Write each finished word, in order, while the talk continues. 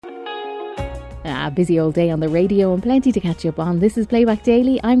Busy old day on the radio and plenty to catch you up on. This is Playback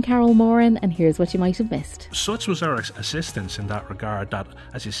Daily. I'm Carol Moran and here's what you might have missed. Such was our assistance in that regard that,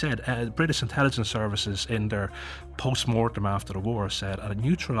 as you said, British intelligence services in their post-mortem after the war said a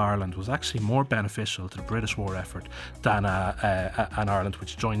neutral Ireland was actually more beneficial to the British war effort than an Ireland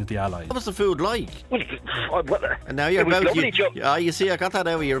which joined the Allies. What was the food like? Well, and now you're about lovely, you see, I got that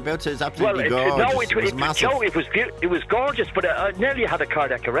out. You're about to. It's absolutely gorgeous. It was massive. Joe, it was gorgeous, but I nearly had a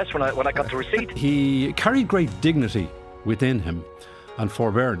cardiac arrest when I got the receipt. He carried great dignity within him and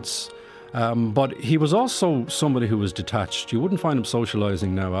forbearance. But he was also somebody who was detached. You wouldn't find him socialising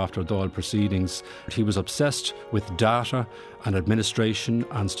now after Dáil proceedings. He was obsessed with data and administration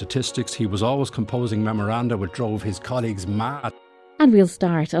and statistics. He was always composing memoranda which drove his colleagues mad. And we'll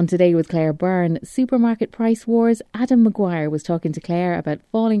start on Today with Claire Byrne. Supermarket price wars. Adam Maguire was talking to Claire about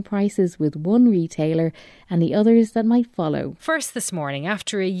falling prices with one retailer and the others that might follow. First this morning,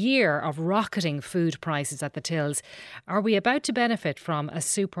 after a year of rocketing food prices at the tills, are we about to benefit from a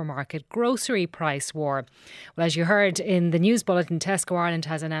supermarket grocery price war? Well, as you heard in the news bulletin, Tesco Ireland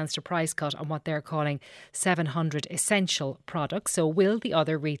has announced a price cut on what they're calling 700 essential products. So will the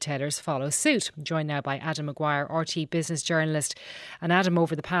other retailers follow suit? Joined now by Adam Maguire, RT business journalist. And Adam,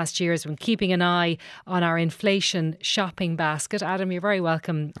 over the past years, been keeping an eye on our inflation shopping basket. Adam, you're very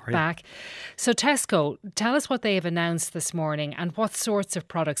welcome back. So Tesco, tell us what they have announced this morning and what sorts of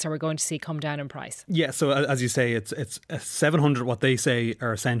products are we going to see come down in price? Yeah, so as you say, it's 700 what they say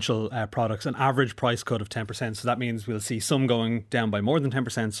are essential products, an average price cut of 10%. So that means we'll see some going down by more than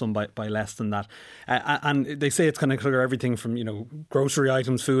 10%, some by less than that. And they say it's going to cover everything from, grocery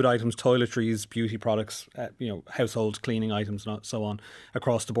items, food items, toiletries, beauty products, household cleaning items and so on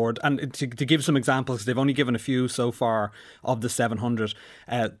across the board. And to give some examples, they've only given a few so far of the 700.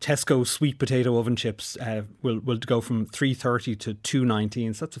 Tesco sweet potato oven chips will go from $3.30 to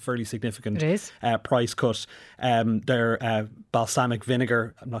 $2.19. So that's a fairly significant price cut. Their balsamic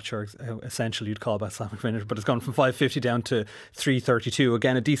vinegar, I'm not sure how essential you'd call balsamic vinegar, but it's gone from $5.50 down to $3.32.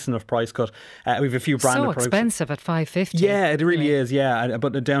 Again, a decent enough price cut. We have a few branded products. So expensive at $5.50. Yeah, it really is. Yeah,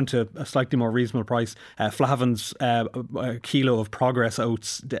 but down to a slightly more reasonable price. Flahaven's a kilo of Progress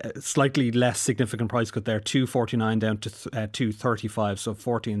oats, slightly less significant price cut there, $2.49 down to $2.35, so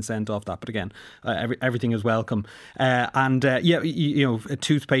 14 cents off that. But again, everything is welcome. A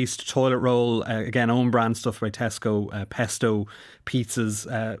toothpaste, toilet roll, again, own brand stuff by Tesco, Pesto, pizzas,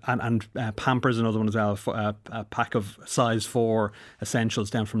 and Pampers, another one as well. A pack of size 4 essentials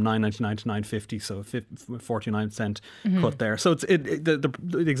down from $9.99 to $9.50, so a 49-cent cut there. So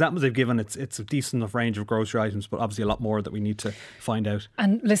the examples they've given, it's a decent enough range of grocery items, but obviously a lot more that we need to find out.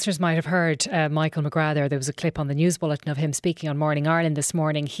 And listeners might have heard Michael McGrath there was a clip on the news bulletin of him speaking on Morning Ireland this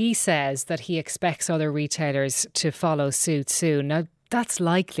morning. He says that he expects other retailers to follow suit soon. Now, that's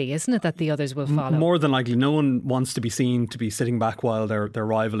likely, isn't it, that the others will follow? More than likely. No one wants to be seen to be sitting back while their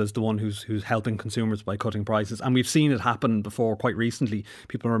rival is the one who's helping consumers by cutting prices. And we've seen it happen before quite recently.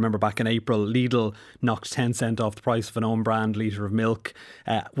 People remember back in April, Lidl knocked 10 cent off the price of an own brand litre of milk.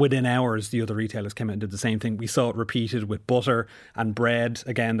 Within hours, the other retailers came out and did the same thing. We saw it repeated with butter and bread.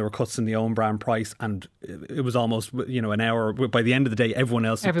 Again, there were cuts in the own brand price, and it was almost an hour. By the end of the day, everyone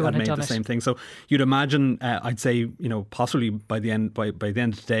else had made the same thing. So you'd imagine, I'd say, possibly by the end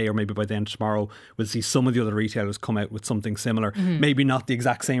of today or maybe by the end of tomorrow, we'll see some of the other retailers come out with something similar. Maybe not the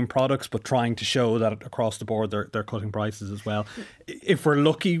exact same products, but trying to show that across the board they're cutting prices as well. If we're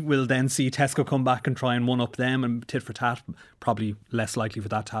lucky, we'll then see Tesco come back and try and one up them and tit for tat. Probably less likely for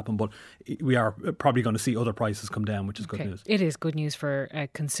that to happen, but we are probably going to see other prices come down, which is good news. It is good news for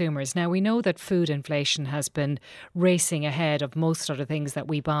consumers. Now, we know that food inflation has been racing ahead of most other things that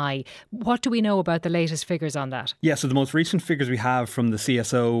we buy. What do we know about the latest figures on that? Yeah, so the most recent figures we have from the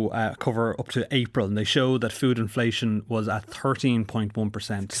CSO cover up to April, and they show that food inflation was at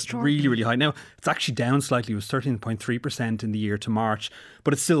 13.1%. It's really, really high. Now, it's actually down slightly. It was 13.3% in the year to March,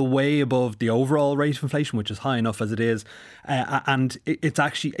 but it's still way above the overall rate of inflation, which is high enough as it is. And it's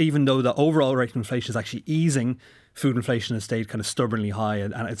actually, even though the overall rate of inflation is actually easing, food inflation has stayed kind of stubbornly high,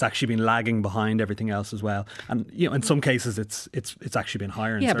 and it's actually been lagging behind everything else as well. And in some cases it's actually been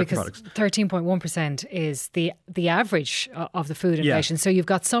higher in certain products. 13.1% is the average of the food inflation. So you've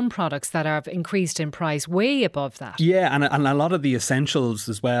got some products that have increased in price way above that. Yeah, and a lot of the essentials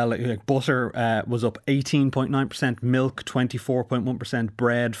as well. Like butter was up 18.9%, milk 24.1%, 13.1%,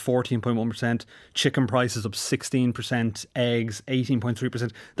 bread 14.1%, chicken prices up 16%, eggs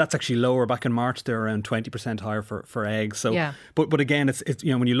 18.3%. That's actually lower. Back in March, they're around 20% higher for eggs. So, yeah. But again, it's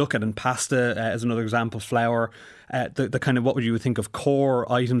when you look at in pasta as another example, flour, the kind of what would you think of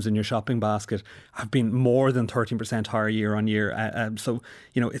core items in your shopping basket have been more than 13% higher year on year. So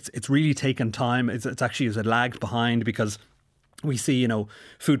it's really taken time. It's actually as it lagged behind because we see,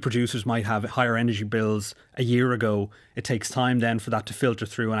 food producers might have higher energy bills a year ago. It takes time then for that to filter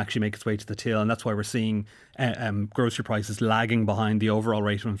through and actually make its way to the till. And that's why we're seeing grocery prices lagging behind the overall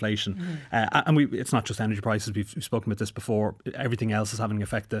rate of inflation. And it's not just energy prices. We've spoken about this before. Everything else is having an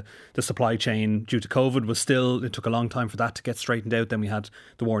effect. The supply chain due to COVID it took a long time for that to get straightened out. Then we had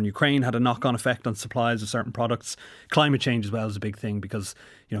the war in Ukraine, had a knock-on effect on supplies of certain products. Climate change as well is a big thing because,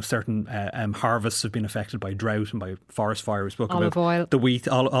 certain harvests have been affected by drought and by forest fire. We spoke olive about oil. The wheat,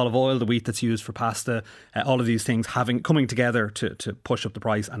 olive oil, the wheat that's used for pasta, all of these things coming together to push up the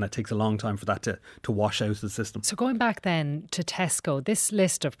price, and it takes a long time for that to wash out the system. So going back then to Tesco, this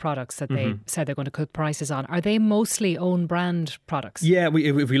list of products that they said they're going to cut prices on, are they mostly own brand products? Yeah,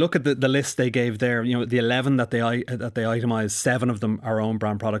 if we look at the list they gave there, the 11 that they itemised, 7 of them are own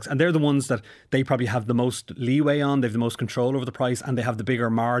brand products, and they're the ones that they probably have the most leeway on. They have the most control over the price, and they have the bigger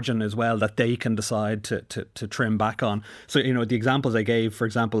margin as well that they can decide to trim back on. So the examples I gave, for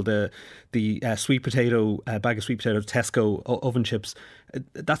example, the sweet potato bag of sweet potatoes, Tesco oven chips,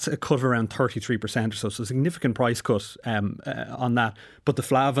 that's a cut of around 33% or so. So a significant price cut on that. But the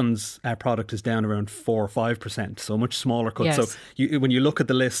Flavins product is down around 4 or 5%, so a much smaller cut. Yes. So when you look at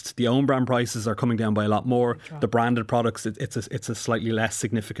the list, the own brand prices are coming down by a lot more. The branded products, it's a slightly less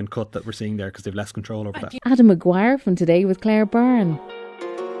significant cut that we're seeing there because they've less control over that. Adam Maguire from Today with Claire Byrne.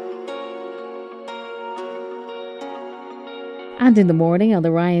 And in the morning on the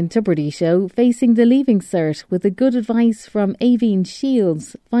Ryan Tubridy Show, facing the Leaving Cert with the good advice from Aveen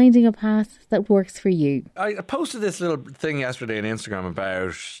Shields, finding a path that works for you. I posted this little thing yesterday on Instagram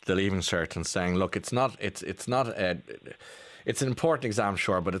about the Leaving Cert and saying, look, it's an important exam,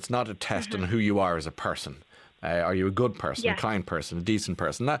 sure, but it's not a test on who you are as a person. Are you a good person, a kind person, a decent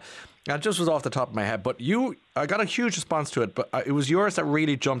person? That just was off the top of my head. But I got a huge response to it, but it was yours that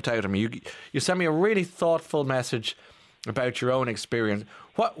really jumped out at me. You sent me a really thoughtful message about your own experience.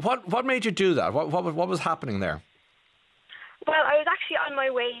 What made you do that? What was happening there? Well, I was actually on my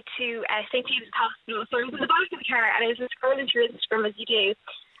way to St. David's Hospital, so I was in the back of the car and I was just scrolling through Instagram as you do,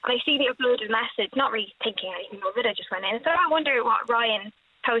 and I see the uploaded message, not really thinking anything of it. I just went in, so I wonder what Ryan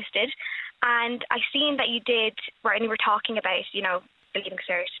posted, and I seen that you did, right, and you were talking about, the Leaving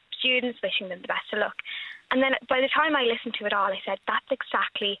Cert students, wishing them the best of luck, and then by the time I listened to it all, I said, that's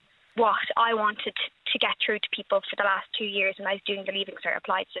exactly what I wanted to get through to people for the last 2 years when I was doing the Leaving Cert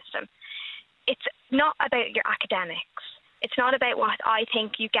applied system. It's not about your academics. It's not about what I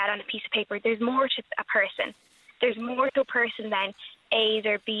think you get on a piece of paper. There's more to a person. There's more to a person than A's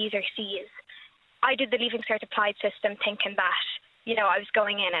or B's or C's. I did the Leaving Cert applied system thinking that, I was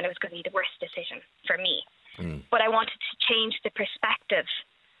going in and it was going to be the worst decision for me. But I wanted to change the perspective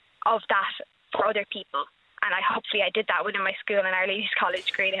of that for other people. And hopefully I did that within my school in Our Lady's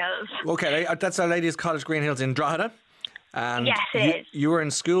College, Green Hills. Okay, that's Our Lady's College, Green Hills in Drogheda. And yes, it is. You were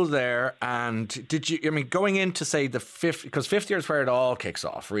in school there, and did you? Going into say the fifth, because fifth year is where it all kicks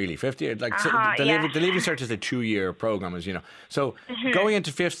off. Really, fifth year, the Leaving Cert is a 2-year program, as you know. So going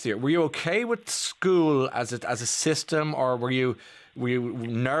into fifth year, were you okay with school as a system, or were you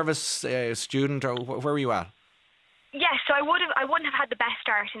nervous student, or where were you at? Yes, so I wouldn't have had the best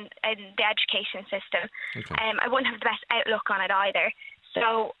start in the education system. Okay. I wouldn't have the best outlook on it either.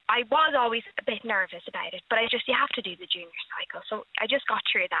 So I was always a bit nervous about it, but you have to do the junior cycle. So I just got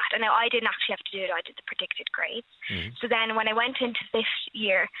through that. And now I didn't actually have to do it. I did the predicted grades. So then when I went into fifth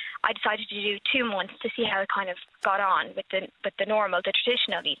year, I decided to do 2 months to see how it kind of got on with the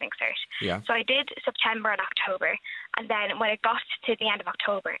traditional Leaving Cert. Yeah. So I did September and October. And then when it got to the end of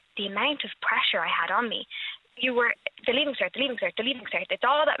October, the amount of pressure I had on me, you were the Leaving Cert. It's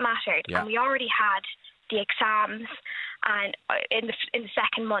all that mattered. Yeah. And we already had the exams and in the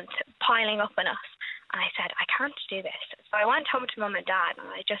second month piling up on us. And I said, I can't do this. So I went home to Mum and Dad and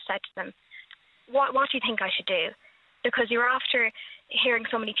I just said to them, what do you think I should do? Because you're after hearing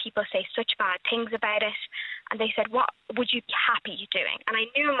so many people say such bad things about it. And they said, what would you be happy doing? And I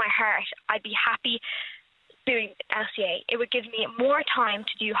knew in my heart I'd be happy doing LCA. It would give me more time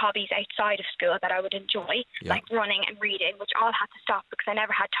to do hobbies outside of school that I would enjoy, like running and reading, which all had to stop because I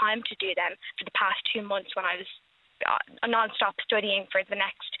never had time to do them for the past 2 months when I was non-stop studying for the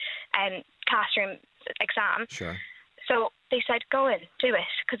next classroom exam. Sure. So they said, go in, do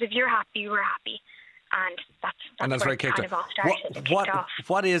it, because if you're happy, we're happy. and that's where it kind of all started.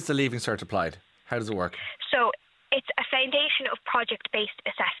 What is the Leaving Cert Applied? How does it work? So it's a foundation of project-based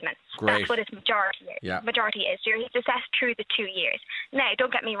assessments. Great. That's what its majority is. Yeah. Majority is. So it's assessed through the 2 years. Now,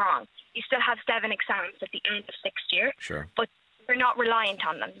 don't get me wrong. You still have 7 exams at the end of 6th year. Sure. But you're not reliant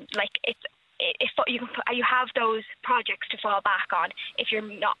on them. Like if you have those projects to fall back on if you're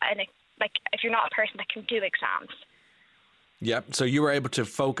not a person that can do exams. Yeah, so you were able to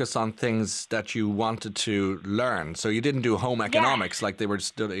focus on things that you wanted to learn. So you didn't do home economics like they were,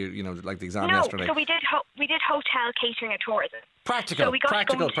 like the exam yesterday. No, so we did hotel, catering, and tourism. Practical, so we got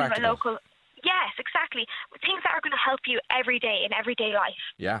practical. A local. Yes, exactly. Things that are going to help you every day in everyday life.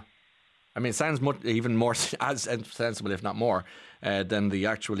 Yeah, I mean, it sounds even more as sensible, if not more, than the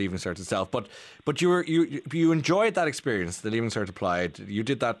actual Leaving Cert itself. But you enjoyed that experience, the Leaving Cert Applied. You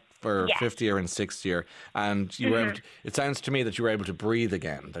did that for 5th year and 6th year, and you were able to, it sounds to me that you were able to breathe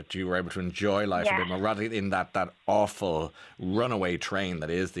again, that you were able to enjoy life a bit more, rather than in that awful runaway train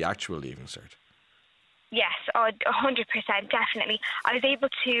that is the actual Leaving Cert. Yes, 100%, definitely. I was able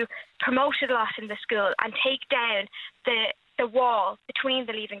to promote it a lot in the school and take down the wall between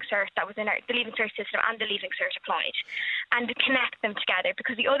the Leaving Cert that was in the Leaving Cert system and the Leaving Cert Applied, and to connect them together,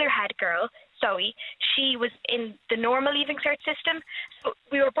 because the other head girl, Zoe, she was in the normal Leaving Cert system, so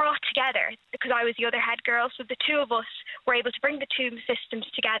we were brought together because I was the other head girl, so the two of us were able to bring the two systems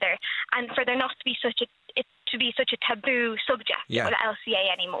together, and for there not to be such a taboo subject with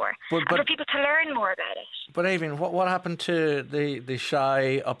LCA anymore, and for people to learn more about it. But Aoibhinn, what happened to the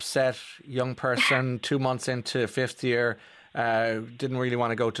shy, upset young person 2 months into 5th year? Didn't really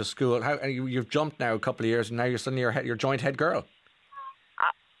want to go to school. You've jumped now a couple of years, and now you're suddenly your joint head girl.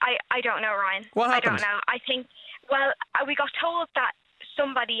 I don't know, Ryan. What happened? I don't know. I think, we got told that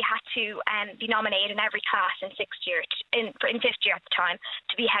somebody had to be nominated in every class in 6th year, in 5th year at the time,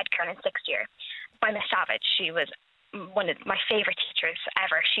 to be head girl in 6th year, by Miss Savage. She was one of my favourite teachers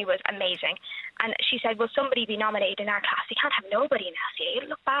ever. She was amazing. And she said, will somebody be nominated in our class? We can't have nobody in LCA. It'll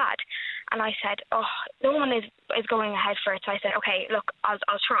look bad. And I said, no one is going ahead for it. So I said, okay, look,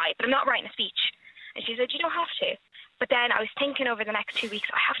 I'll try, but I'm not writing a speech. And she said, you don't have to. But then I was thinking over the next 2 weeks,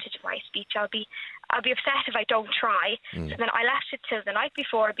 I have to write a speech. I'll be upset if I don't try. So then I left it till the night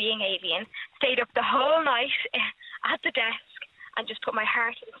before, being Aoibhinn, stayed up the whole night at the desk and just put my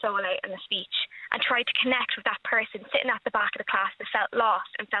heart and soul out in the speech and tried to connect with that person sitting at the back of the class that felt lost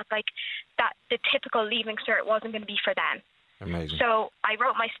and felt like that the typical Leaving Cert wasn't going to be for them. Amazing. So I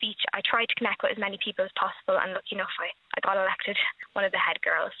wrote my speech. I tried to connect with as many people as possible, and lucky enough, I got elected one of the head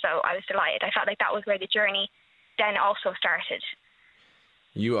girls. So I was delighted. I felt like that was where the journey then also started.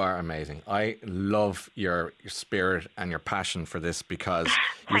 You are amazing. I love your spirit and your passion for this, because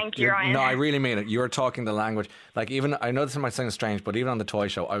Thank you, Ryan. No, I really mean it. You're talking the language. Like, even, I know this might sound strange, but even on the toy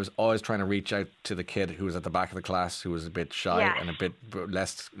show, I was always trying to reach out to the kid who was at the back of the class, who was a bit shy and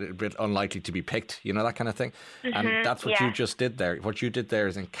a bit unlikely to be picked, that kind of thing. And that's what you just did there. What you did there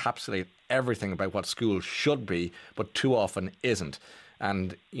is encapsulate everything about what school should be, but too often isn't.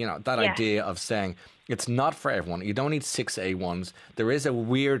 And, that idea of saying, it's not for everyone. You don't need 6 A1s. There is a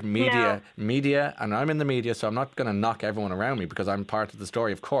weird media, and I'm in the media, so I'm not going to knock everyone around me because I'm part of the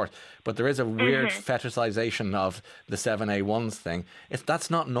story, of course. But there is a weird fetishization of the 7 A1s thing. That's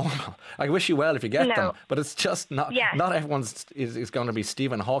not normal. I wish you well if you get them, but it's just not. Not everyone is going to be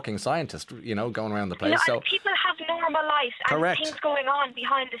Stephen Hawking scientist, going around the place. And people have normal lives and things going on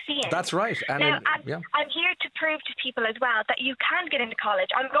behind the scenes. That's right. And I'm here to prove to people as well that you can get into college.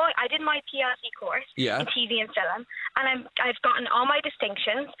 I did my PLC course. In TV and film, and I've gotten all my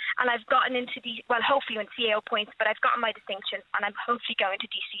distinctions, and I've gotten into hopefully in CAO points, but I've gotten my distinctions, and I'm hopefully going to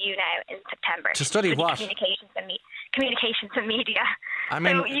DCU now in September to study what? Communications and media. I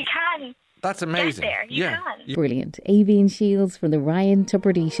mean, so you can. That's amazing. Get there. You can. Brilliant. Aoibhinn Shields from the Ryan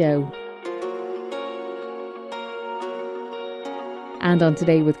Tubridy Show. And on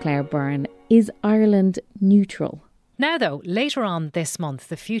Today with Claire Byrne, is Ireland neutral? Now, though, later on this month,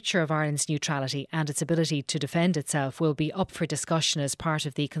 the future of Ireland's neutrality and its ability to defend itself will be up for discussion as part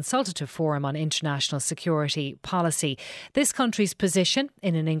of the Consultative Forum on International Security Policy. This country's position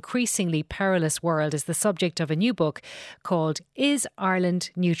in an increasingly perilous world is the subject of a new book called Is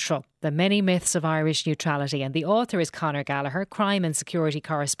Ireland Neutral? The Many Myths of Irish Neutrality. And the author is Conor Gallagher, crime and security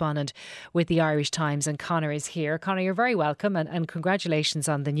correspondent with the Irish Times. And Conor is here. Conor, you're very welcome, and congratulations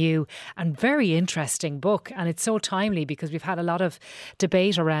on the new and very interesting book. And it's so timely because we've had a lot of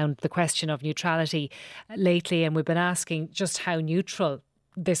debate around the question of neutrality lately, and we've been asking just how neutral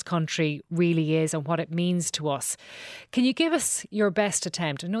this country really is and what it means to us. Can you give us your best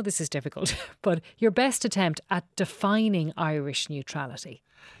attempt? I know this is difficult, but your best attempt at defining Irish neutrality.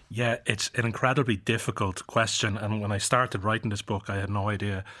 Yeah, it's an incredibly difficult question. And when I started writing this book, I had no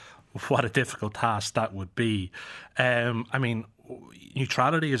idea what a difficult task that would be. I mean,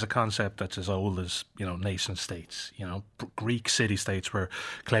 neutrality is a concept that's as old as, nation states. Greek city-states were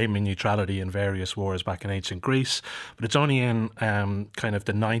claiming neutrality in various wars back in ancient Greece, but it's only in kind of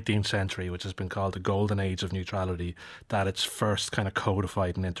the 19th century, which has been called the golden age of neutrality, that it's first kind of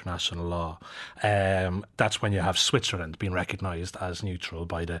codified in international law. That's when you have Switzerland being recognised as neutral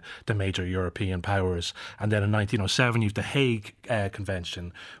by the major European powers. And then in 1907, you have the Hague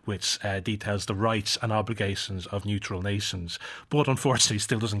Convention, which details the rights and obligations of neutral nations, but unfortunately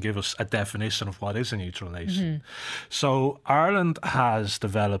still doesn't give us a definition of what is a neutral nation. Mm-hmm. So Ireland has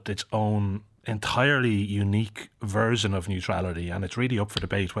developed its own entirely unique version of neutrality, and it's really up for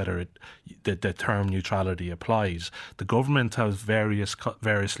debate whether the term neutrality applies. The government has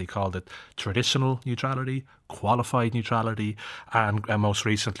variously called it traditional neutrality, qualified neutrality, and most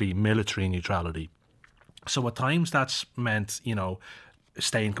recently military neutrality. So at times that's meant,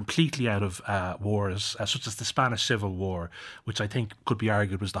 staying completely out of wars, such as the Spanish Civil War, which I think could be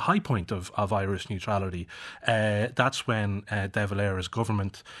argued was the high point of Irish neutrality. That's when De Valera's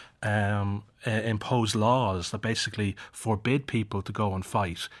government imposed laws that basically forbid people to go and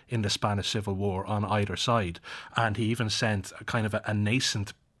fight in the Spanish Civil War on either side. And he even sent a kind of a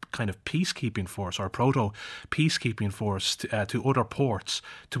nascent kind of peacekeeping force or proto-peacekeeping force to other ports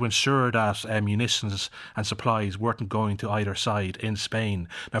to ensure that munitions and supplies weren't going to either side in Spain.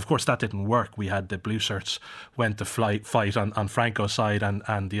 Now, of course, that didn't work. We had the blue shirts went to fight on Franco's side,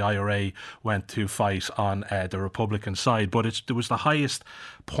 and the IRA went to fight on the Republican side. But it was the highest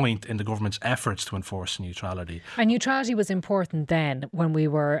point in the government's efforts to enforce neutrality. And neutrality was important then, when we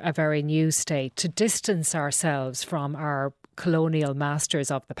were a very new state, to distance ourselves from our colonial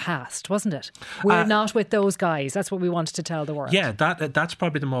masters of the past, wasn't it? We're not with those guys. That's what we wanted to tell the world. Yeah, that's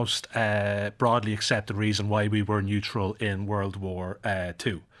probably the most broadly accepted reason why we were neutral in World War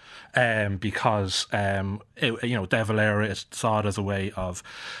II. Because De Valera saw it as a way of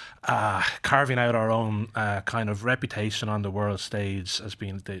carving out our own kind of reputation on the world stage as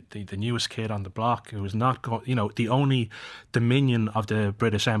being the newest kid on the block who was not the only dominion of the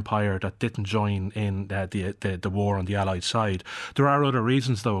British Empire that didn't join in the war on the Allied side. There are other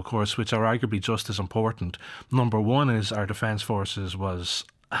reasons, though, of course, which are arguably just as important. Number one is our defence forces was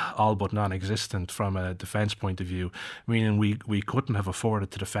all but non-existent from a defence point of view, meaning we couldn't have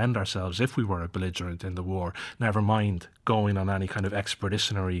afforded to defend ourselves if we were a belligerent in the war, never mind going on any kind of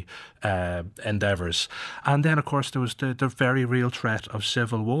expeditionary endeavours. And then, of course, there was the very real threat of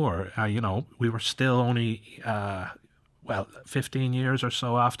civil war. We were still only 15 years or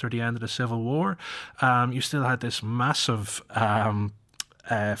so after the end of the Civil War. You still had this massive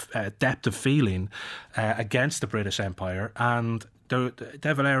depth of feeling against the British Empire, and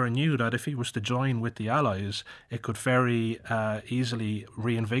De Valera knew that if he was to join with the Allies, it could very easily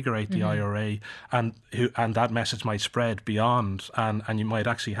reinvigorate the IRA, and that message might spread beyond, and you might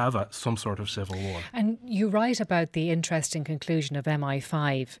actually have some sort of civil war. And you write about the interesting conclusion of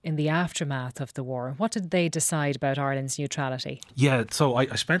MI5 in the aftermath of the war. What did they decide about Ireland's neutrality? Yeah, so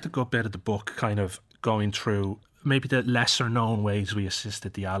I spent a good bit of the book kind of going through maybe the lesser known ways we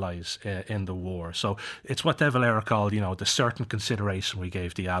assisted the Allies in the war. So it's what De Valera called, the certain consideration we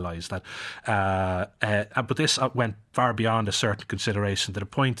gave the Allies. But this went far beyond a certain consideration to the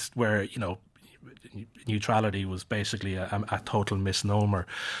point where, neutrality was basically a total misnomer,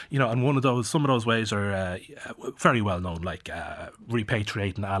 and some of those ways are very well known, like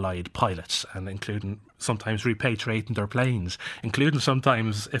repatriating Allied pilots, and including sometimes repatriating their planes, including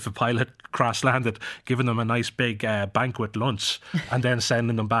sometimes if a pilot crash-landed, giving them a nice big banquet lunch and then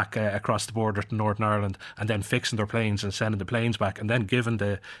sending them back across the border to Northern Ireland, and then fixing their planes and sending the planes back, and then giving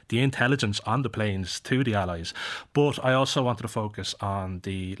the intelligence on the planes to the Allies. But I also wanted to focus on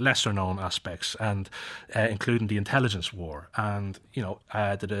the lesser-known aspects, and including the intelligence war. And,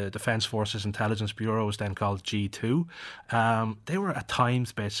 the Defence Forces Intelligence Bureau was then called G2. They were at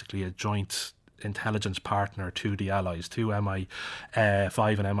times basically a joint intelligence partner to the Allies, to MI5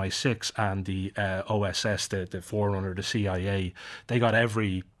 and MI6 and the OSS, the forerunner, the CIA. They got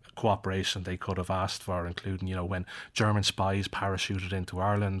every cooperation they could have asked for, including, when German spies parachuted into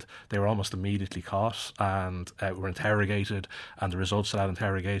Ireland, they were almost immediately caught and were interrogated, and the results of that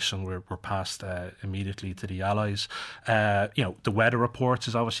interrogation were passed immediately to the Allies. The weather reports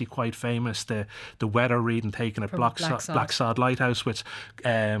is obviously quite famous. The weather reading taken at Blacksod Lighthouse, which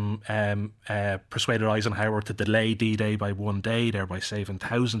persuaded Eisenhower to delay D-Day by one day, thereby saving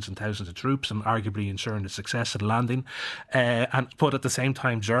thousands and thousands of troops and arguably ensuring the success of the landing. But at the same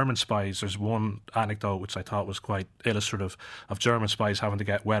time, German spies, there's one anecdote which I thought was quite illustrative of German spies having to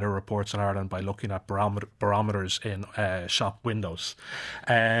get weather reports in Ireland by looking at barometers in shop windows.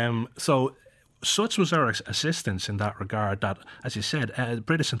 So such was our assistance in that regard that, as you said,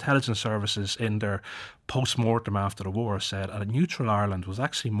 British intelligence services in their post-mortem after the war said a neutral Ireland was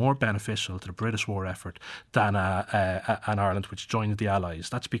actually more beneficial to the British war effort than an Ireland which joined the Allies.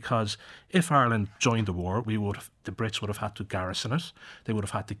 That's because if Ireland joined the war, the Brits would have had to garrison it. They would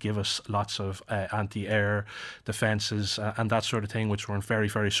have had to give us lots of anti-air defences and that sort of thing, which were in very,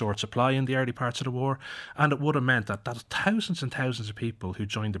 very short supply in the early parts of the war. And it would have meant that thousands and thousands of people who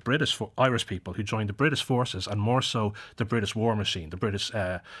joined Irish people who joined the British forces, and more so the British war machine, the British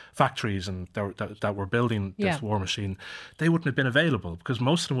factories and that were building this war machine, they wouldn't have been available because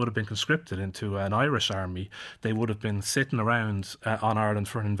most of them would have been conscripted into an Irish army. They would have been sitting around on Ireland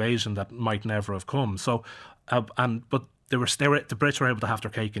for an invasion that might never have come. So, but the Brits were able to have their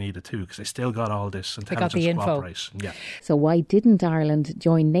cake and eat it too, because they still got all this intelligence cooperation. Yeah. So why didn't Ireland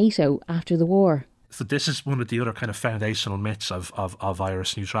join NATO after the war? So this is one of the other kind of foundational myths of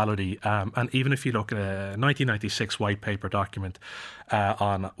Irish neutrality. And even if you look at a 1996 white paper document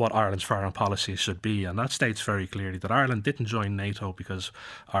on what Ireland's foreign policy should be, and that states very clearly that Ireland didn't join NATO because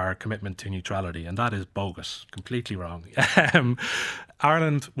our commitment to neutrality, and that is bogus, completely wrong.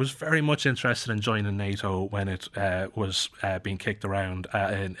 Ireland was very much interested in joining NATO when it was being kicked around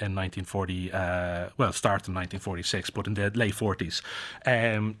in 1940, start in 1946, but in the late 40s.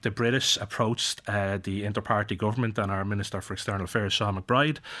 The British approached the inter-party government and our Minister for External Affairs, Sean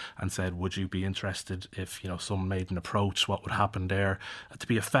McBride, and said, would you be interested if, someone made an approach, what would happen there, to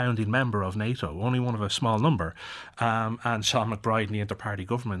be a founding member of NATO, only one of a small number. And Sean McBride and the inter-party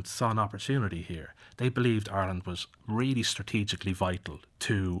government saw an opportunity here. They believed Ireland was really strategically vital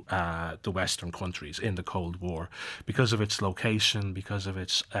to the Western countries in the Cold War because of its location, because of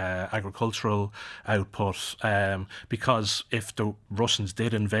its agricultural output, because if the Russians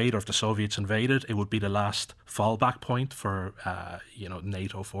did invade or if the Soviets invaded, it would be the last fallback point for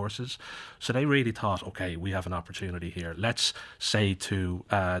NATO forces. So they really thought, okay, we have an opportunity here. Let's say to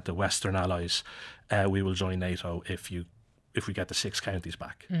the Western allies, we will join NATO if we get the 6 counties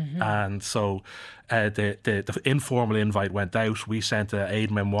back. Mm-hmm. And so the informal invite went out. We sent an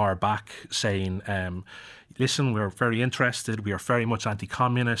aid memoir back saying, listen, we're very interested. We are very much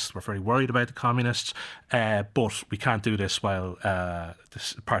anti-communist. We're very worried about the communists, but we can't do this while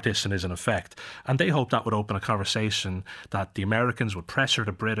this partition is in effect. And they hoped that would open a conversation that the Americans would pressure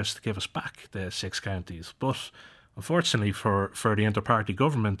the British to give us back the 6 counties. But unfortunately for the inter-party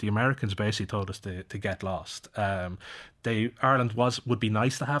government, the Americans basically told us to get lost. Ireland would be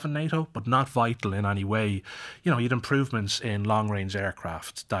nice to have in NATO, but not vital in any way. You had improvements in long-range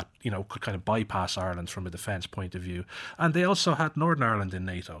aircraft that, could kind of bypass Ireland from a defence point of view. And they also had Northern Ireland in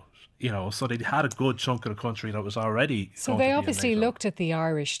NATO. So they had a good chunk of the country that was already. So they obviously looked at the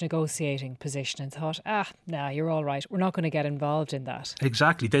Irish negotiating position and thought, you're all right. We're not going to get involved in that.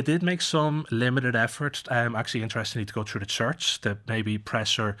 Exactly. They did make some limited effort, actually, interestingly, to go through the church to maybe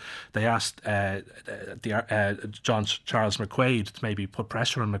pressure. They asked John Charles McQuaid to maybe put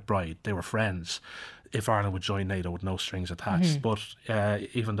pressure on McBride. They were friends. If Ireland would join NATO with no strings attached. Mm-hmm. But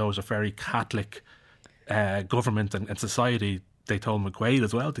even though it was a very Catholic government and society, they told McQuaid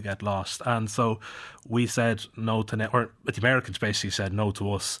as well to get lost. And so we said no to NATO, or the Americans basically said no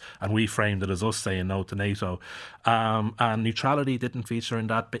to us, and we framed it as us saying no to NATO. And neutrality didn't feature in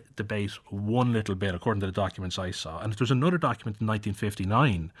that debate one little bit, according to the documents I saw. And there was another document in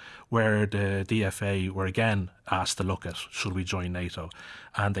 1959 where the DFA were again asked to look at, should we join NATO?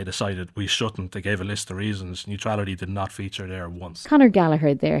 And they decided we shouldn't. They gave a list of reasons. Neutrality did not feature there once. Conor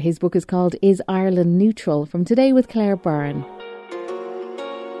Gallagher there. His book is called Is Ireland Neutral? From Today with Claire Byrne.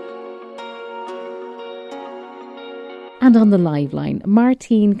 And on the live line,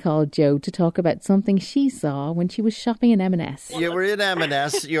 Martine called Joe to talk about something she saw when she was shopping in M&S. You were in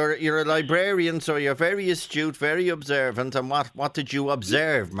M&S. You're a librarian, so you're very astute, very observant. And what did you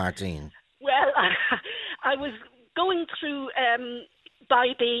observe, Martine? Well, I was going through by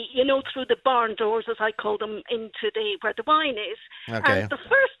the, through the barn doors, as I call them, into where the wine is. Okay. And the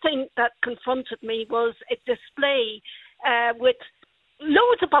first thing that confronted me was a display with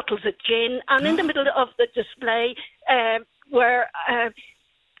loads of bottles of gin, and in the middle of the display were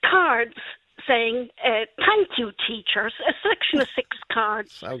cards saying, thank you, teachers, a selection of 6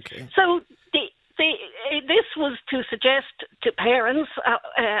 cards. Okay. So this was to suggest to parents,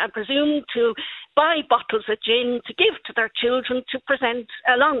 I presume, to buy bottles of gin to give to their children to present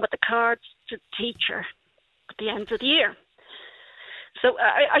along with the cards to the teacher at the end of the year. So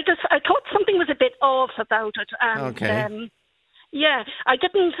I thought something was a bit off about it. And, okay. I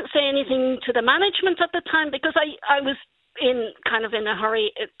didn't say anything to the management at the time because I was in a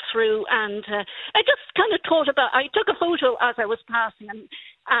hurry through, and I just kind of thought about. I took a photo as I was passing and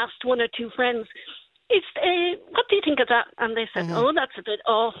asked 1 or 2 friends, "What do you think of that?" And they said, "Oh, that's a bit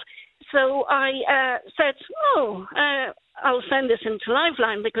off." So I said, "I'll send this into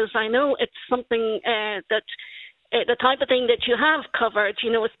Liveline because I know it's something that." The type of thing that you have covered,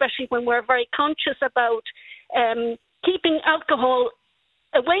 especially when we're very conscious about keeping alcohol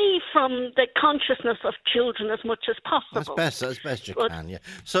away from the consciousness of children as much as possible. As best you can, yeah.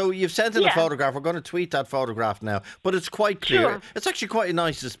 So you've sent in a photograph. We're going to tweet that photograph now. But it's quite clear. Sure. It's actually quite a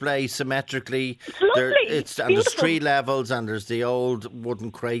nice display, symmetrically. It's lovely. And there's 3 levels, and there's the old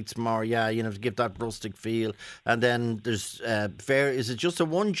wooden crates more, to give that rustic feel. And then there's, is it just a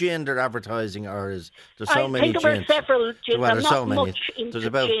one gin they're advertising, or is there so many gins? I think there were several gins. Well, there's so many. Much into There's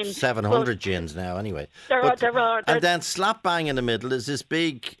about gin, 700 gins now, anyway. There are. And then slap bang in the middle is this big.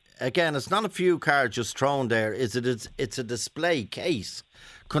 Again, it's not a few cards just thrown there. It's a display case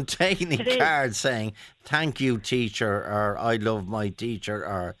containing cards saying "Thank you, teacher," or "I love my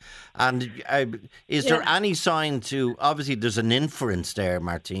teacher," is there any sign to? Obviously, there's an inference there,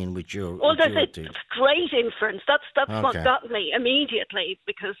 Martine, with your. Well, there's a great inference. That's what got me immediately,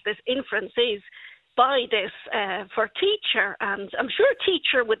 because this inference is buy this for teacher, and I'm sure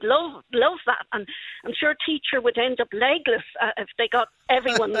teacher would love that, and I'm sure teacher would end up legless if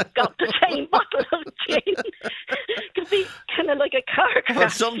everyone got the same bottle of gin. Could be kind of like a car crash. Well,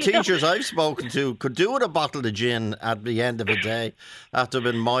 some teachers I've spoken to could do with a bottle of gin at the end of a day after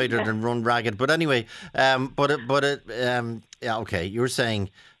been mitered and run ragged. But anyway, okay, you're saying,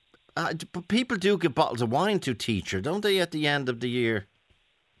 but people do give bottles of wine to teacher, don't they, at the end of the year?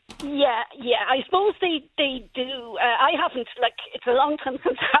 Yeah. I suppose they do. I haven't, it's a long time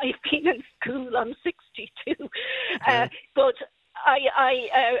since I've been in school. I'm 62. But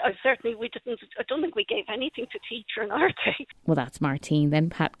I certainly, I don't think we gave anything to teacher in our day. Well, that's Martine. Then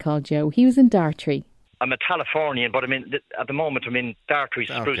Pat called Joe. He was in Dartry. I'm a Californian, but at the moment I'm in Dartry,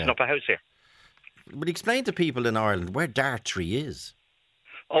 sprucing up a house here. But explain to people in Ireland where Dartry is.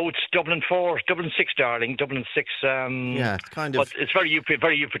 Oh, it's Dublin 4, Dublin 6, darling, Dublin 6. It's kind of. But it's very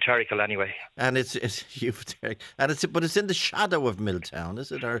eupaterical anyway. And it's eupateric, but it's in the shadow of Milltown, is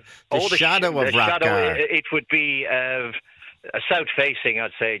it, or the shadow of Rathgar? It would be south facing,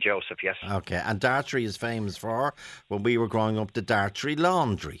 I'd say, Joseph. Yes. Okay, and Dartry is famous for, when we were growing up, the Dartry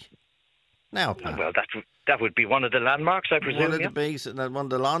Laundry. Now, Pat. Well, that would be one of the landmarks, I presume. One of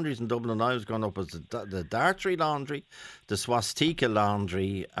the laundries in Dublin I was growing up was the Dartry Laundry, the Swastika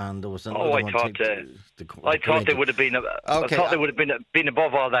Laundry, and there was another one. I thought there would have been. I thought there would have been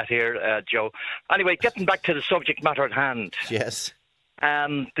above all that here, Joe. Anyway, getting back to the subject matter at hand. Yes.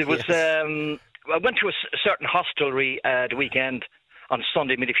 There was. I went to a certain hostelry the weekend. On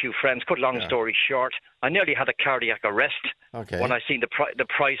Sunday, met a few friends. Cut long story short, I nearly had a cardiac arrest when I seen the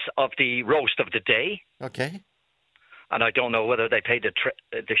price of the roast of the day. Okay. And I don't know whether they paid the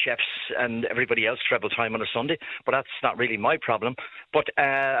chefs and everybody else treble time on a Sunday, but that's not really my problem. But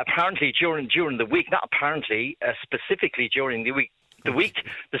apparently during the week, not apparently, specifically during the week,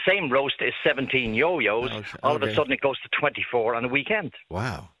 the same roast is 17 yo-yos. Okay. All of a sudden it goes to 24 on a weekend.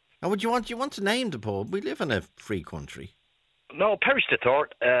 Wow. And would you want to name the pub? We live in a free country. No, Parish the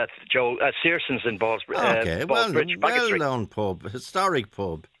Third, Joe, Searsons in Ballsbridge. Okay, well-known pub, historic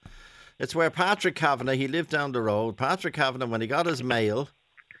pub. It's where Patrick Kavanagh, he lived down the road. Patrick Kavanagh, when he got his mail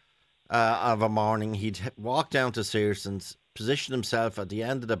of a morning, he'd walk down to Searsons, position himself at the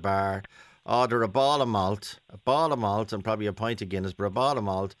end of the bar, order a ball of malt, and probably a pint of Guinness, but a ball of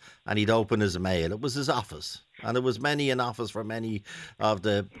malt, and he'd open his mail. It was his office. And there was many an office for many of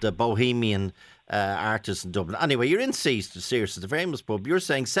the bohemian artists in Dublin. Anyway, you're in Sears, the famous pub. You're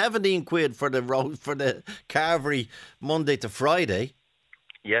saying 17 quid for the carvery Monday to Friday.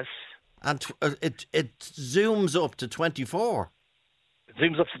 Yes. And it zooms up to 24. It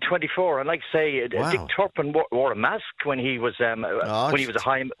zooms up to 24, and like I say, Dick Turpin wore a mask when he was a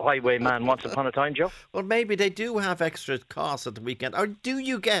highwayman once upon a time, Joe. Well, maybe they do have extra costs at the weekend, or do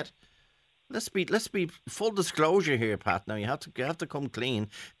you get? Let's be full disclosure here, Pat. Now you have to come clean.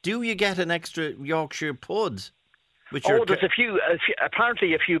 Do you get an extra Yorkshire pud There's a few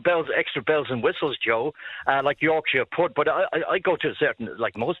apparently a few extra bells and whistles, Joe, like Yorkshire Pud. But I go to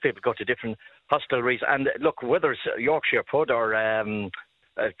like most people go to different hostelries, and look, whether it's Yorkshire Pud or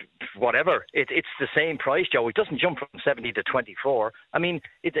whatever, it's the same price, Joe. It doesn't jump from 70 to 24. I mean,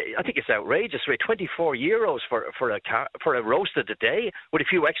 I think it's outrageous, right? €24 for a roast of the day with a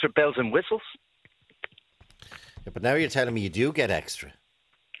few extra bells and whistles. Yeah, but now you're telling me you do get extra.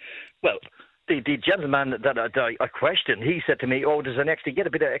 Well, the gentleman that I questioned, he said to me, there's an extra, you get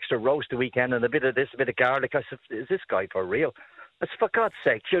a bit of extra roast the weekend and a bit of this, a bit of garlic. I said, is this guy for real? I said, for God's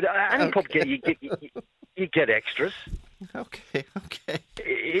sake, any pub you get extras. Okay.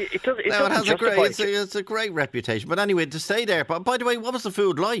 It's a great reputation. But anyway, to stay there. But by the way, what was the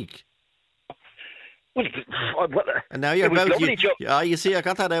food like? Well, and now you're about you see, I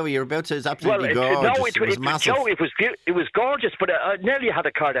got that out. You're about to. It's absolutely gorgeous. It was massive. Joe, it was gorgeous, but I nearly had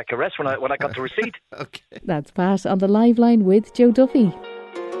a cardiac arrest when I got the receipt. Okay. That's Pat on the live line with Joe Duffy.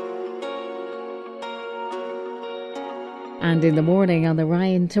 And in the morning on the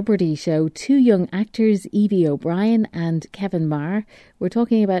Ryan Tubridy Show, two young actors, Evie O'Brien and Kevin Marr, were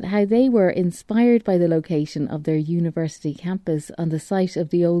talking about how they were inspired by the location of their university campus on the site of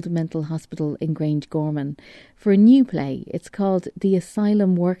the old mental hospital in Grangegorman for a new play. It's called The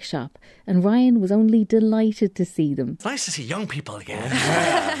Asylum Workshop, and Ryan was only delighted to see them. It's nice to see young people again.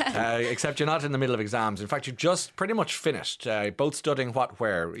 Except you're not in the middle of exams. In fact, you've just pretty much finished. Both studying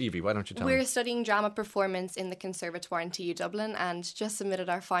where? Evie, why don't you tell me? We're studying drama performance in the Conservatoire in TU Dublin and just submitted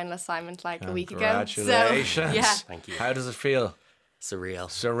our final assignment a week ago. Congratulations. So, yeah. Thank you. How does it feel? Surreal.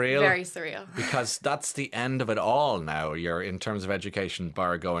 Very surreal. Because that's the end of it all now. You're in terms of education,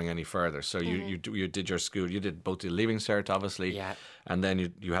 bar going any further. So you did your school. You did both the Leaving Cert, obviously. Yeah. And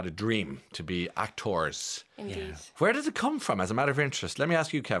then you had a dream to be actors. Indeed. Yeah. Where did it come from as a matter of interest? Let me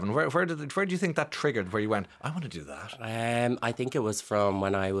ask you, Kevin. Where do you think that triggered where you went, I want to do that? I think it was from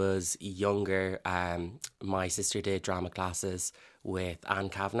when I was younger. My sister did drama classes with Anne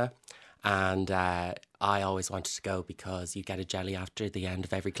Kavanagh. And I always wanted to go because you get a jelly after the end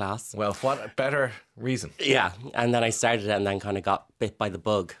of every class. Well, what a better reason. Yeah, and then I started it and then kind of got bit by the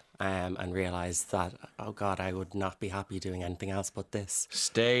bug and realised that, oh God, I would not be happy doing anything else but this.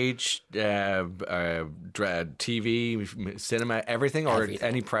 Stage, TV, cinema, everything, or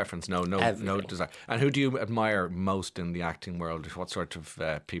any preference? No desire. And who do you admire most in the acting world? What sort of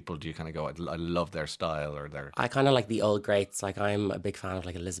people do you kind of go, I love their style or their... I kind of like the old greats. Like I'm a big fan of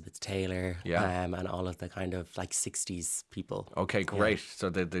like Elizabeth Taylor and all of the kind of like 60s people. Okay, great. Yeah. So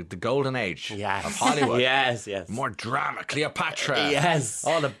the golden age of Hollywood. Hollywood. Yes. More drama, Cleopatra. Yes.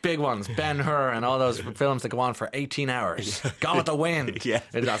 All the big ones, Ben-Hur and all those films that go on for 18 hours. Gone with the Wind. Yeah.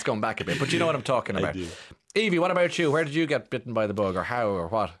 That's going back a bit, but you know what I'm talking about. Evie, what about you? Where did you get bitten by the bug, or how, or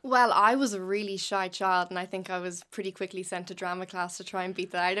what? Well, I was a really shy child, and I think I was pretty quickly sent to drama class to try and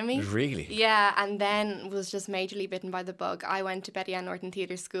beat that out of me. Really? Yeah, and then was just majorly bitten by the bug. I went to Betty Ann Norton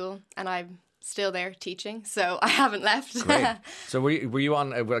Theatre School, and I'm still there teaching, so I haven't left. Great. So were you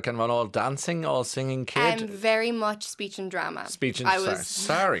on kind of on all dancing, all singing kid? Very much speech and drama.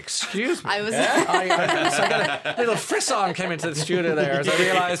 Sorry, excuse me. I was. So I got a little frisson came into the studio there as I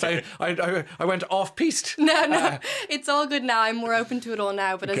realised I went off piste. No, it's all good now. I'm more open to it all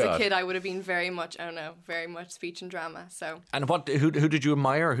now. But as a kid, I would have been very much speech and drama. So. And who did you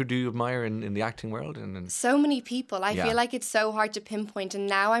admire? Who do you admire in the acting world? So many people. I feel like it's so hard to pinpoint, and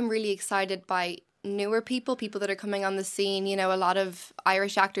now I'm really excited by newer people that are coming on the scene, a lot of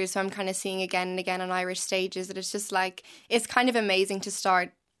Irish actors who I'm kind of seeing again and again on Irish stages, that it's just like, it's kind of amazing to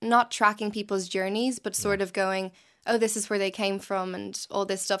start not tracking people's journeys, but sort of going, oh, this is where they came from and all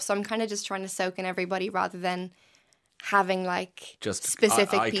this stuff. So I'm kind of just trying to soak in everybody rather than having like just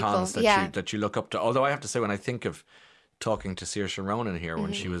specific icons people. that you look up to. Although I have to say, when I think of talking to Saoirse Ronan here,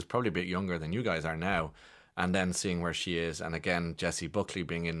 when she was probably a bit younger than you guys are now, and then seeing where she is, and again Jessie Buckley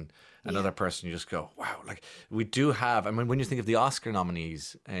being in another person, you just go, wow. Like, we do have, I mean, when you think of the Oscar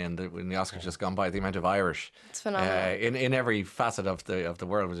nominees and when the Oscars just gone by, the amount of Irish, it's phenomenal. In every facet of the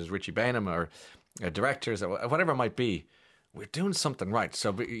world, whether it's Richie Bainham or directors or whatever it might be, we're doing something right.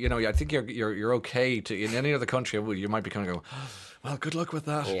 So, I think you're okay to, in any other country, you might be kind of going, well, good luck with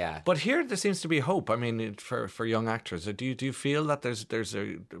that. Yeah. But here, there seems to be hope. I mean, for young actors, do you feel that there's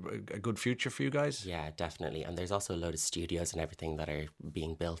a good future for you guys? Yeah, definitely. And there's also a load of studios and everything that are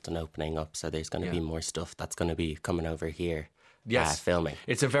being built and opening up. So there's going to be more stuff that's going to be coming over here filming.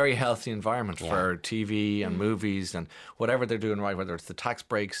 It's a very healthy environment for TV and movies and whatever they're doing, right, whether it's the tax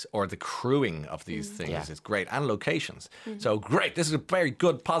breaks or the crewing of these things. It's great. And locations. So great. This is a very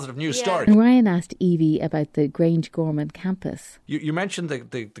good, positive news story. And Ryan asked Evie about the Grange Gorman campus. You mentioned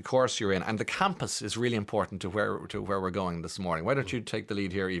the course you're in, and the campus is really important to where we're going this morning. Why don't you take the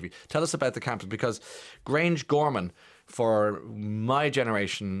lead here, Evie? Tell us about the campus, because Grange Gorman, for my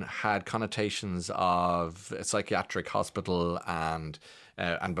generation, had connotations of a psychiatric hospital and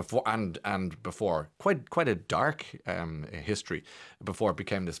before quite a dark history before it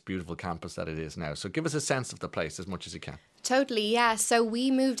became this beautiful campus that it is now. So give us a sense of the place as much as you can. Totally, yeah. So we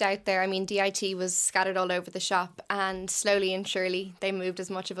moved out there. I mean, DIT was scattered all over the shop, and slowly and surely they moved as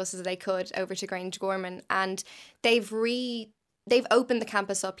much of us as they could over to Grange Gorman, and they've opened the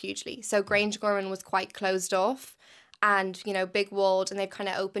campus up hugely. So Grange Gorman was quite closed off and, you know, big walled, and they've kind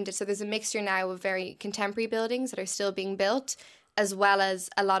of opened it. So there's a mixture now of very contemporary buildings that are still being built, as well as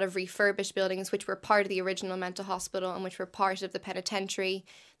a lot of refurbished buildings which were part of the original mental hospital and which were part of the penitentiary.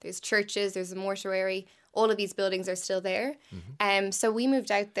 There's churches, there's a mortuary. All of these buildings are still there. So we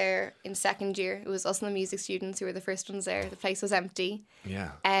moved out there in second year. It was us and the music students who were the first ones there. The place was empty.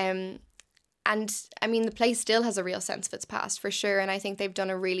 Yeah. And I mean, the place still has a real sense of its past, for sure. And I think they've done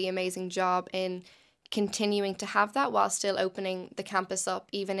a really amazing job in continuing to have that while still opening the campus up,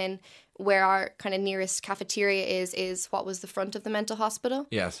 even in where our kind of nearest cafeteria is what was the front of the mental hospital.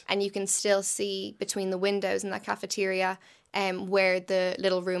 Yes. And you can still see between the windows in that cafeteria where the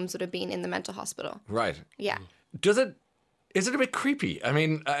little rooms would have been in the mental hospital. Right. Yeah. Is it a bit creepy? I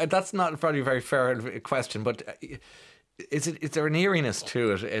mean, that's not probably a very fair question, but is there an eeriness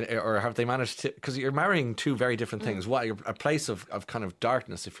to it, or have they managed to? Because you're marrying two very different things. What, a place of kind of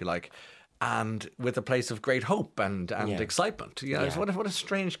darkness, if you like, and with a place of great hope and excitement. What a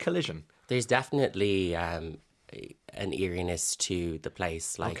strange collision. There's definitely an eeriness to the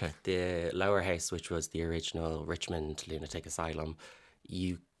place. Like the lower house, which was the original Richmond Lunatic Asylum,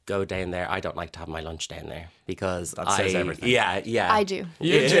 you go down there. I don't like to have my lunch down there because that says everything. Yeah. I do.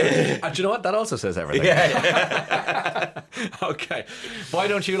 You do. And do you know what? That also says everything. Yeah. Okay. Why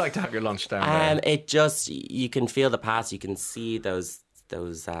don't you like to have your lunch down there? It just, you can feel the past. You can see those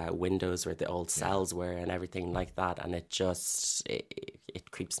windows where the old cells were and everything like that, and it just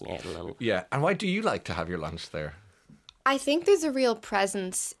it creeps me out a little. Yeah. And why do you like to have your lunch there? I think there's a real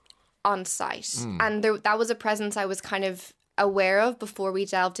presence on site, and that was a presence I was kind of aware of before we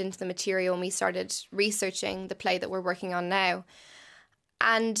delved into the material and we started researching the play that we're working on now.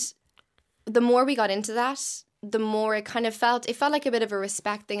 And the more we got into that, the more it felt like a bit of a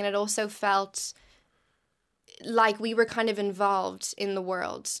respect thing, and it also felt like we were kind of involved in the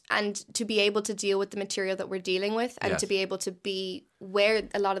world, and to be able to deal with the material that we're dealing with, and to be able to be where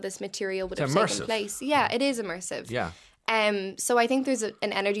a lot of this material would have taken place. Yeah, it is immersive. Yeah. So I think there's an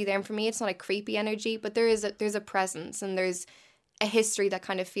energy there, and for me it's not a creepy energy, but there's a presence, and there's a history that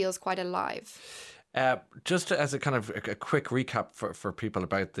kind of feels quite alive. Just as a kind of a quick recap for people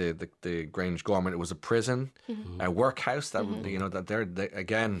about the Grange Gorman, it was a prison, a workhouse that that they're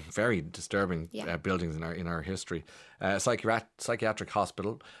again very disturbing buildings in our history, psychiatric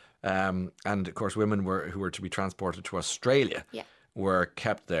hospital, and of course women who were to be transported to Australia were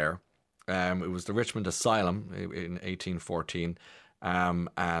kept there. It was the Richmond Asylum in 1814.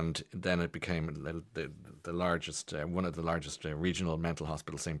 And then it became the largest, one of the largest regional mental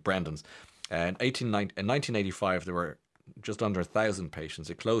hospitals, St. Brendan's. In 1985, there were just under 1,000 patients.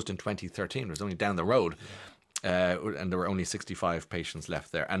 It closed in 2013. It was only down the road. And there were only 65 patients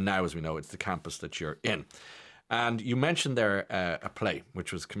left there. And now, as we know, it's the campus that you're in. And you mentioned there a play,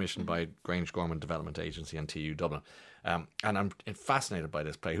 which was commissioned by Grange Gorman Development Agency and TU Dublin. And I'm fascinated by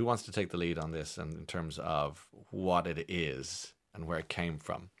this play. Who wants to take the lead on this, and in terms of what it is and where it came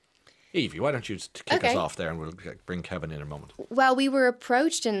from? Evie, why don't you just kick us off there, and we'll bring Kevin in a moment. Well, we were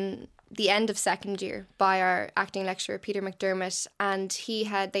approached in the end of second year by our acting lecturer, Peter McDermott, and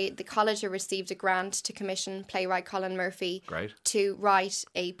the college had received a grant to commission playwright Colin Murphy to write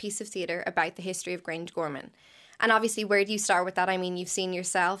a piece of theatre about the history of Grange Gorman. And obviously, where do you start with that? I mean, you've seen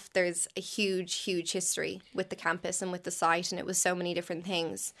yourself, there's a huge, huge history with the campus and with the site, and it was so many different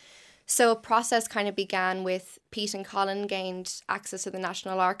things. So a process kind of began with Pete and Colin gained access to the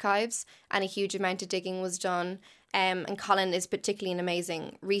National Archives, and a huge amount of digging was done. And Colin is particularly an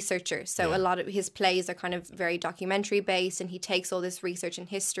amazing researcher. So a lot of his plays are kind of very documentary based, and he takes all this research and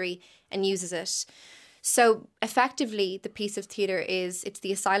history and uses it. So effectively, the piece of theatre it's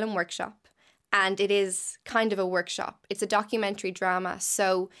the Asylum Workshop. And it is kind of a workshop. It's a documentary drama.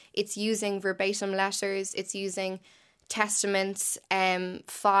 So it's using verbatim letters. It's using testaments,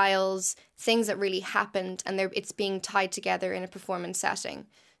 files, things that really happened, and it's being tied together in a performance setting.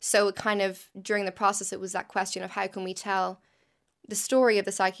 So it kind of, during the process, it was that question of how can we tell the story of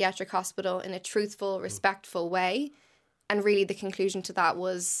the psychiatric hospital in a truthful, respectful way. And really the conclusion to that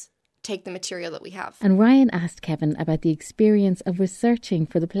was take the material that we have. And Ryan asked Kevin about the experience of researching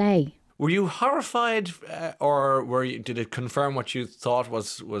for the play. Were you horrified, or did it confirm what you thought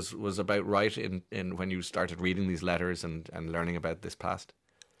was about right in when you started reading these letters and learning about this past?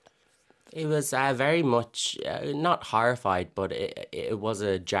 It was very much, not horrified, but it was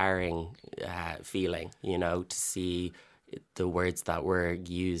a jarring feeling, to see the words that were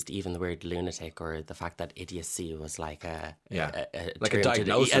used, even the word lunatic, or the fact that idiocy was like a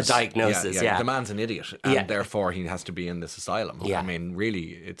diagnosis. A diagnosis, yeah. The man's an idiot, and therefore he has to be in this asylum. Yeah. I mean,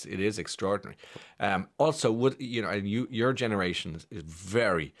 really, it is extraordinary. Also, your generation is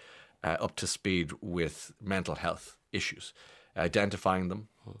very up to speed with mental health issues, identifying them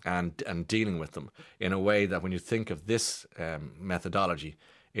and dealing with them in a way that, when you think of this methodology,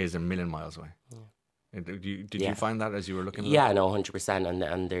 is a million miles away. Yeah. Did you find that as you were looking at it? Yeah, no, 100%.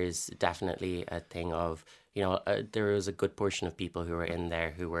 And there's definitely a thing of, there was a good portion of people who were in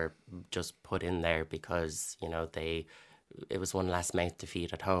there who were just put in there because, it was one less mouth to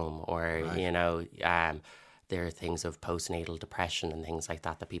feed at home, or, right. There are things of postnatal depression and things like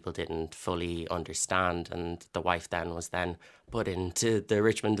that people didn't fully understand. And the wife then was put into the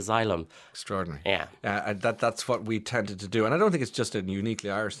Richmond Asylum. Extraordinary. Yeah. That's what we tended to do. And I don't think it's just a uniquely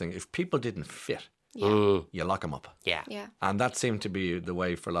Irish thing. If people didn't fit, you lock them up. Yeah. And that seemed to be the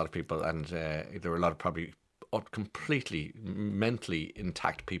way for a lot of people. And there were a lot of probably completely mentally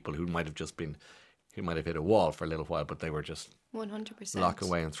intact people who might have hit a wall for a little while, but they were just 100% lock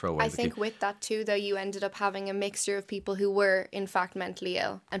away and throw away. I think with that too, though, you ended up having a mixture of people who were in fact mentally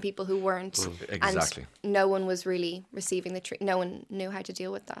ill and people who weren't. Exactly. And no one was really receiving the treatment. No one knew how to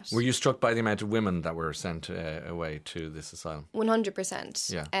deal with that. Were you struck by the amount of women that were sent away to this asylum?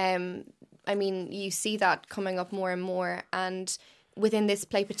 100%. Yeah. I mean, you see that coming up more and more, and within this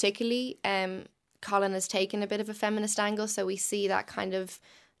play particularly, Colin has taken a bit of a feminist angle, so we see that kind of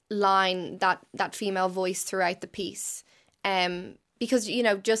line, that female voice throughout the piece, because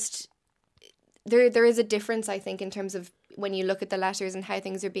just there is a difference, I think, in terms of when you look at the letters and how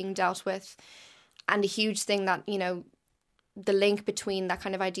things are being dealt with, and a huge thing that the link between that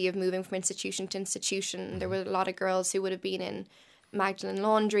kind of idea of moving from institution to institution. Mm-hmm. There were a lot of girls who would have been in Magdalen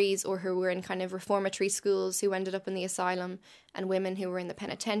laundries or who were in kind of reformatory schools who ended up in the asylum, and women who were in the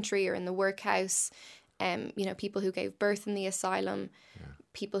penitentiary or in the workhouse, people who gave birth in the asylum,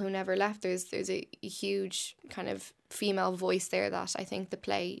 people who never left. There's a huge kind of female voice there that I think the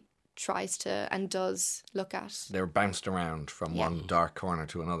play tries to and does look at. They were bounced around from one dark corner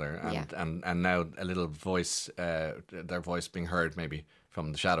to another, and now a little voice, their voice being heard maybe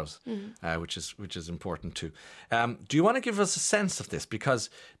from the shadows, which is important too. Do you want to give us a sense of this? Because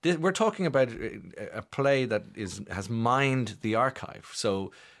we're talking about a play that has mined the archive.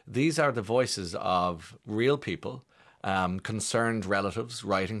 So these are the voices of real people, concerned relatives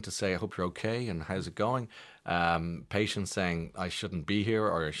writing to say, I hope you're okay and how's it going? Patients saying, I shouldn't be here,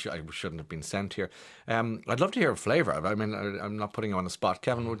 or I shouldn't have been sent here. I'd love to hear a flavour. I mean, I'm not putting you on the spot.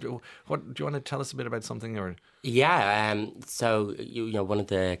 Kevin, do you want to tell us a bit about something? Or Yeah, so one of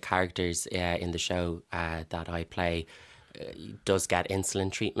the characters in the show that I play does get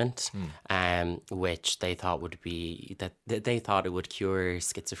insulin treatment, which they thought they thought it would cure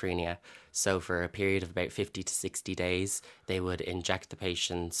schizophrenia. So for a period of about 50 to 60 days, they would inject the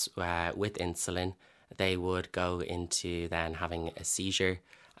patients with insulin. They would go into then having a seizure,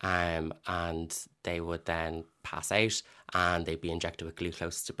 and they would then pass out, and they'd be injected with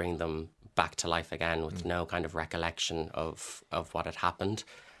glucose to bring them back to life again with no kind of recollection of what had happened.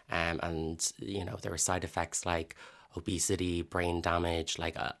 And there were side effects like obesity, brain damage,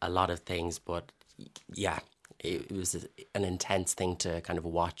 like a lot of things. But yeah, it was an intense thing to kind of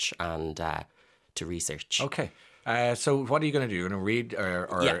watch and to research. Okay. So what are you going to do? You're going to read,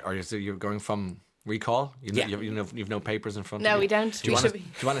 or you're going from recall? You've no papers in front of you? No, we don't. Do you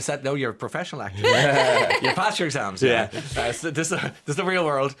want to set? No, you're a professional actor. You passed your exams. So this is the real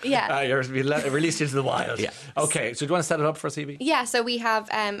world. Yeah. You're released into the wild. Yeah. Okay, so do you want to set it up for us, Evie? Yeah, so we have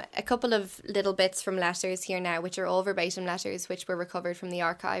a couple of little bits from letters here now, which are all verbatim letters, which were recovered from the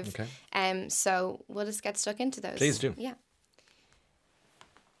archive. Okay. So we'll just get stuck into those. Please do. Yeah.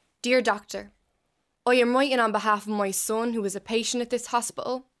 Dear Doctor, I am writing on behalf of my son who is a patient at this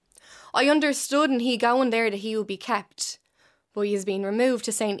hospital. I understood in he going there that he will be kept, but he has been removed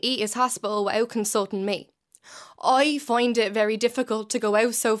to St. Eata's Hospital without consulting me. I find it very difficult to go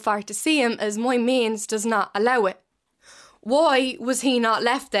out so far to see him as my means does not allow it. Why was he not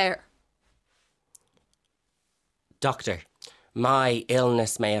left there? Doctor, my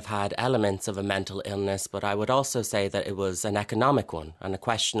illness may have had elements of a mental illness, but I would also say that it was an economic one and a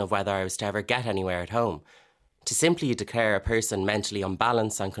question of whether I was to ever get anywhere at home. To simply declare a person mentally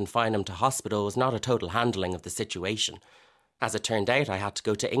unbalanced and confine him to hospital was not a total handling of the situation. As it turned out, I had to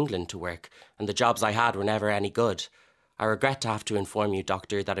go to England to work, and the jobs I had were never any good. I regret to have to inform you,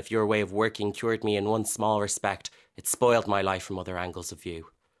 Doctor, that if your way of working cured me in one small respect, it spoiled my life from other angles of view.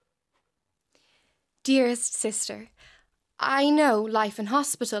 Dearest sister, I know life in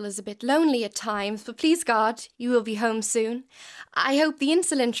hospital is a bit lonely at times, but please God, you will be home soon. I hope the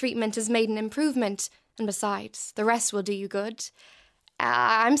insulin treatment has made an improvement, and besides, the rest will do you good.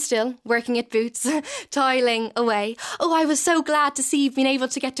 I'm still working at Boots, toiling away. Oh, I was so glad to see you've been able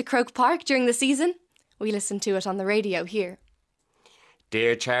to get to Croke Park during the season. We listened to it on the radio here.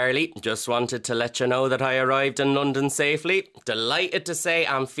 Dear Charlie, just wanted to let you know that I arrived in London safely. Delighted to say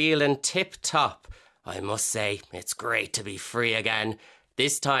I'm feeling tip-top. I must say, it's great to be free again.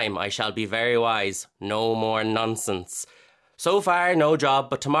 This time I shall be very wise. No more nonsense. So far, no job,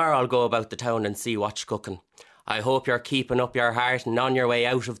 but tomorrow I'll go about the town and see what's cooking. I hope you're keeping up your heart and on your way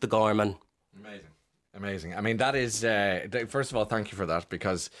out of the Gorman. Amazing. I mean, that is, first of all, thank you for that,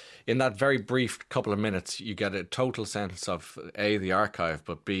 because in that very brief couple of minutes, you get a total sense of, A, the archive,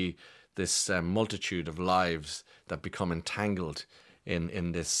 but B, this multitude of lives that become entangled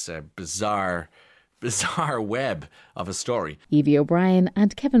in this bizarre web of a story. Evie O'Brien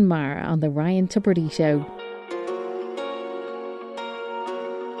and Kevin Marr on the Ryan Tubridy Show.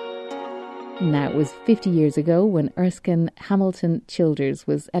 Now, it was 50 years ago when Erskine Hamilton Childers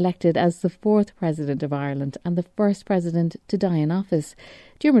was elected as the 4th President of Ireland and the first President to die in office.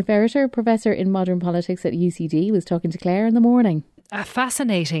 Dermot Veriter, Professor in Modern Politics at UCD, was talking to Claire in the morning. A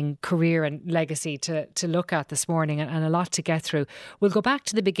fascinating career and legacy to look at this morning, and a lot to get through. We'll go back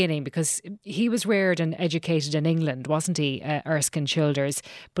to the beginning, because he was reared and educated in England, wasn't he, Erskine Childers?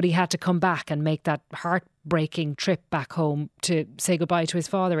 But he had to come back and make that heartbreaking trip back home to say goodbye to his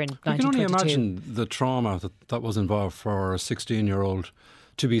father in 1922. You can only imagine the trauma that was involved for a 16-year-old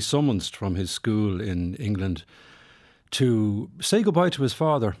to be summoned from his school in England to say goodbye to his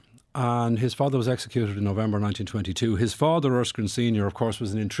father. And his father was executed in November 1922. His father, Erskine Sr., of course,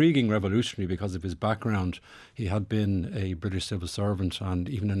 was an intriguing revolutionary because of his background. He had been a British civil servant and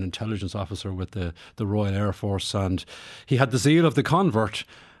even an intelligence officer with the Royal Air Force. And he had the zeal of the convert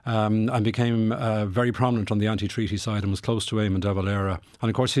and became very prominent on the anti-treaty side and was close to Eamon de Valera. And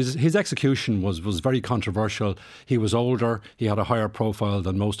of course his execution was very controversial. He was older, he had a higher profile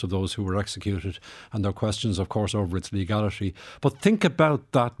than most of those who were executed, and there are questions, of course, over its legality. But think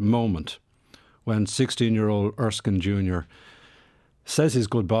about that moment when 16-year-old Erskine Jr. says his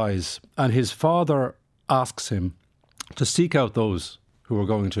goodbyes and his father asks him to seek out those who were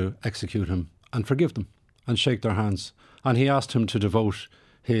going to execute him and forgive them and shake their hands. And he asked him to devote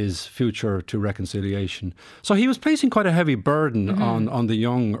his future to reconciliation. So he was placing quite a heavy burden on the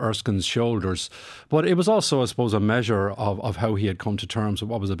young Erskine's shoulders. But it was also, I suppose, a measure of how he had come to terms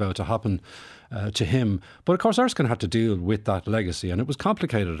with what was about to happen to him. But of course, Erskine had to deal with that legacy, and it was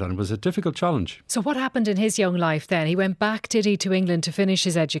complicated and it was a difficult challenge. So what happened in his young life then? He went back, did he, to England to finish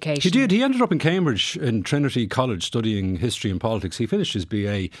his education? He did. He ended up in Cambridge in Trinity College studying history and politics. He finished his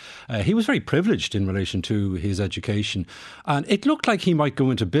BA. He was very privileged in relation to his education, and it looked like he might go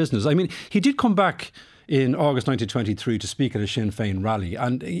into business. I mean, he did come back in August 1923 to speak at a Sinn Féin rally,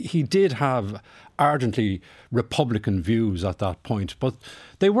 and he did have ardently Republican views at that point, but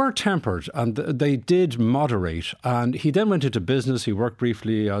they were tempered and they did moderate. And he then went into business. He worked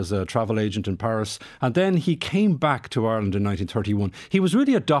briefly as a travel agent in Paris, and then he came back to Ireland in 1931. He was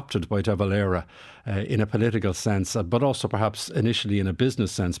really adopted by de Valera in a political sense, but also perhaps initially in a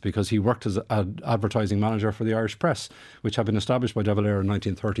business sense, because he worked as an advertising manager for the Irish Press, which had been established by de Valera in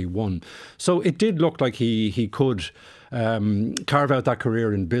 1931. So it did look like he could carve out that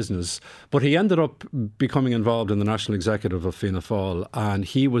career in business, but he ended up becoming involved in the national executive of Fianna Fáil, and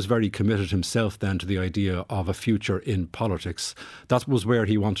he was very committed himself then to the idea of a future in politics. That was where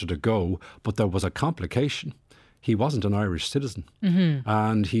he wanted to go, but there was a complication. He wasn't an Irish citizen,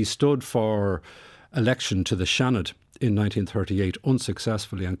 and he stood for election to the Seanad in 1938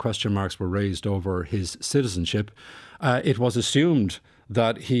 unsuccessfully, and question marks were raised over his citizenship. It was assumed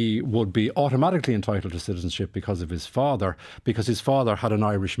that he would be automatically entitled to citizenship because of his father had an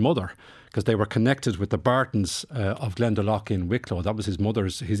Irish mother, because they were connected with the Bartons of Glendalough in Wicklow. That was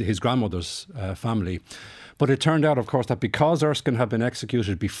his grandmother's family. But it turned out, of course, that because Erskine had been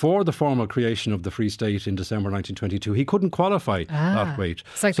executed before the formal creation of the Free State in December 1922, he couldn't qualify that weight.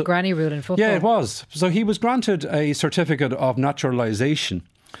 It's like the granny rule in football. Yeah, it was. So he was granted a certificate of naturalisation,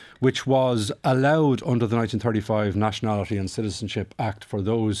 which was allowed under the 1935 Nationality and Citizenship Act for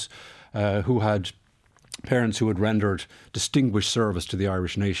those who had parents who had rendered distinguished service to the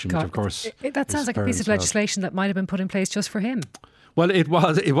Irish nation, which of course... That sounds like a piece of legislation that might have been put in place just for him. Well, it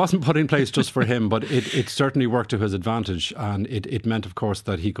wasn't put in place just for him, but it certainly worked to his advantage, and it meant, of course,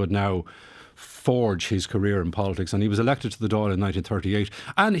 that he could now forge his career in politics, and he was elected to the Dáil in 1938,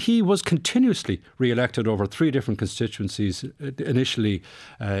 and he was continuously re-elected over 3 different constituencies, initially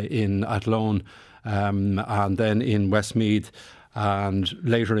in Athlone and then in Westmeath and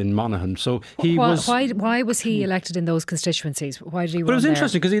later in Monaghan. So why was he elected in those constituencies? Why did he run there? It was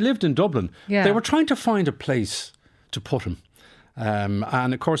interesting because he lived in Dublin. Yeah. They were trying to find a place to put him.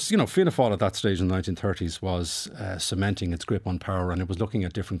 And of course, Fianna Fáil at that stage in the 1930s was cementing its grip on power, and it was looking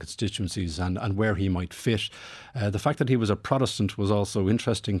at different constituencies and where he might fit. The fact that he was a Protestant was also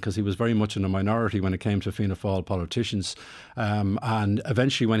interesting because he was very much in a minority when it came to Fianna Fáil politicians. And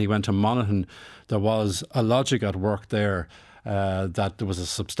eventually when he went to Monaghan, there was a logic at work there that there was a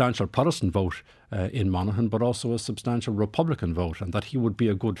substantial Protestant vote in Monaghan, but also a substantial Republican vote, and that he would be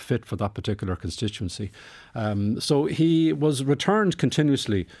a good fit for that particular constituency. So he was returned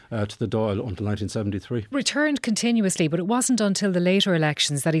continuously to the Dáil until 1973. Returned continuously, but it wasn't until the later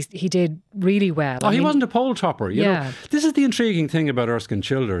elections that he did really well. He wasn't a poll topper. You know, this is the intriguing thing about Erskine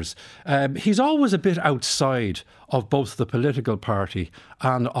Childers. He's always a bit outside of both the political party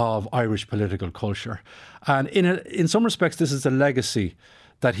and of Irish political culture. And in some respects, this is a legacy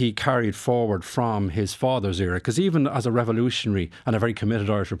that he carried forward from his father's era, because even as a revolutionary and a very committed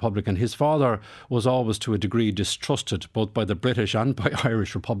Irish Republican, his father was always to a degree distrusted both by the British and by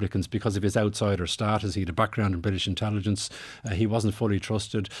Irish Republicans because of his outsider status. He had a background in British intelligence. He wasn't fully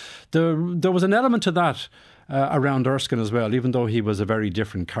trusted. There was an element to that around Erskine as well, even though he was a very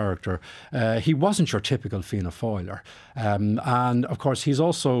different character. He wasn't your typical Fianna Fáiler. And of course, he's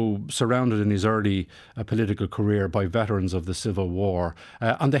also surrounded in his early political career by veterans of the Civil War.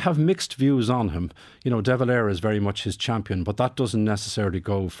 And they have mixed views on him. De Valera is very much his champion, but that doesn't necessarily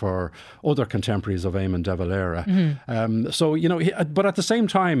go for other contemporaries of Eamon de Valera. Mm-hmm. But at the same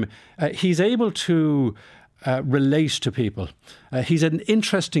time, he's able to relate to people. He's an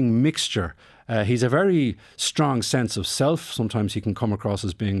interesting mixture. He's a very strong sense of self. Sometimes he can come across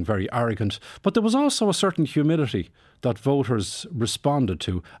as being very arrogant. But there was also a certain humility that voters responded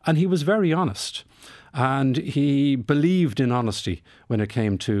to. And he was very honest. And he believed in honesty when it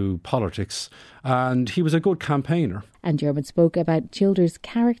came to politics. And he was a good campaigner. And Dermot spoke about Childers'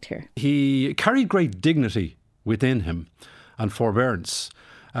 character. He carried great dignity within him and forbearance.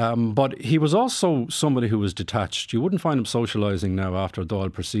 But he was also somebody who was detached. You wouldn't find him socialising now after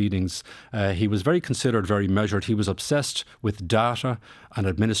Dáil proceedings. He was very considered, very measured. He was obsessed with data and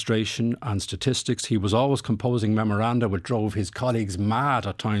administration and statistics. He was always composing memoranda, which drove his colleagues mad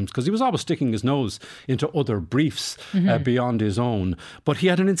at times because he was always sticking his nose into other briefs beyond his own. But he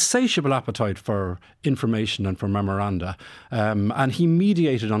had an insatiable appetite for information and for memoranda. And he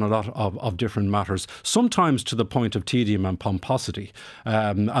mediated on a lot of different matters, sometimes to the point of tedium and pomposity.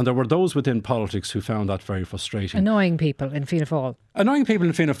 And there were those within politics who found that very frustrating. Annoying people in Fianna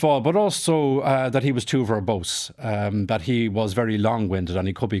Fáil. But also that he was too verbose, that he was very long-winded and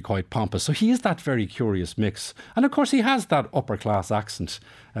he could be quite pompous. So he is that very curious mix. And of course he has that upper-class accent,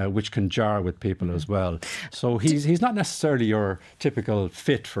 which can jar with people as well. So he's not necessarily your typical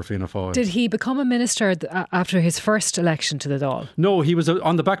fit for Fianna Fáil. Did he become a minister after his first election to the Dáil? No, he was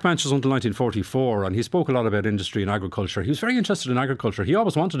on the backbenches until 1944, and he spoke a lot about industry and agriculture. He was very interested in agriculture. He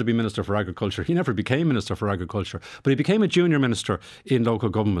always wanted to be Minister for Agriculture. He never became Minister for Agriculture, but he became a junior minister in local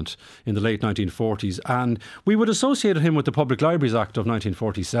government in the late 1940s, and we would associate him with the Public Libraries Act of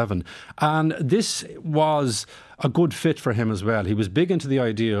 1947, and this was a good fit for him as well. He was big into the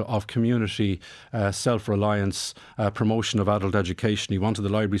idea of community self-reliance, promotion of adult education. He wanted the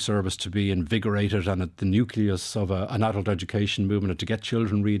library service to be invigorated and at the nucleus of an adult education movement, and to get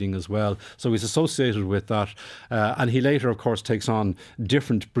children reading as well. So he's associated with that. And he later, of course, takes on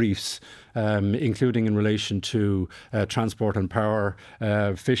different briefs, including in relation to transport and power,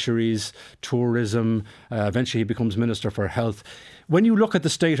 fisheries, tourism. Eventually he becomes Minister for Health. When you look at the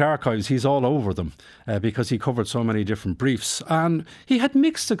state archives, he's all over them because he covered so many different briefs. And he had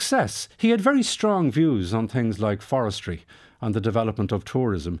mixed success. He had very strong views on things like forestry on the development of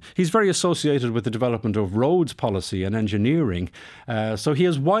tourism. He's very associated with the development of roads policy and engineering. So he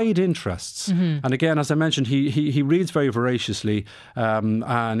has wide interests. And again, as I mentioned, he reads very voraciously,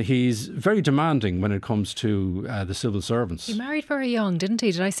 and he's very demanding when it comes to the civil servants. He married very young, didn't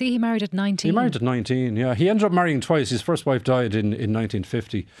he? Did I see he married at 19? He married at 19, yeah. He ended up marrying twice. His first wife died in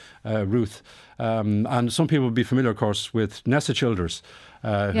 1950, Ruth. And some people will be familiar, of course, with Nessa Childers,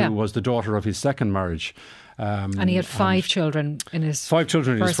 who was the daughter of his second marriage. And he had five children in his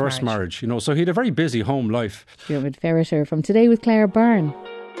first marriage. You know, so he had a very busy home life. David Ferreter from Today with Claire Byrne.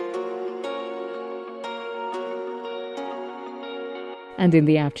 And in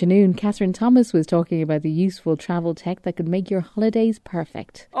the afternoon, Catherine Thomas was talking about the useful travel tech that could make your holidays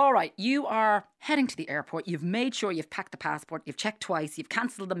perfect. All right, you are heading to the airport. You've made sure you've packed the passport, you've checked twice, you've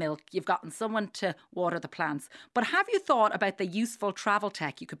cancelled the milk, you've gotten someone to water the plants. But have you thought about the useful travel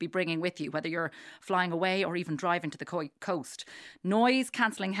tech you could be bringing with you, whether you're flying away or even driving to the coast? Noise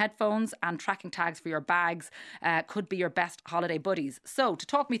cancelling headphones and tracking tags for your bags could be your best holiday buddies. So to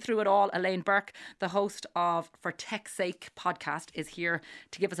talk me through it all, Elaine Burke, the host of For Tech's Sake podcast, is here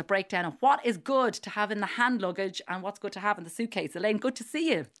to give us a breakdown of what is good to have in the hand luggage and what's good to have in the suitcase. Elaine, good to see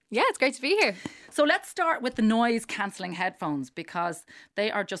you. Yeah, it's great to be here. So let's start with the noise cancelling headphones, because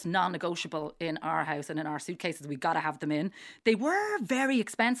they are just non-negotiable in our house and in our suitcases. We've got to have them in. They were very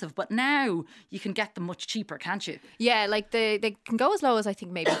expensive, but now you can get them much cheaper, can't you? Yeah, like they can go as low as I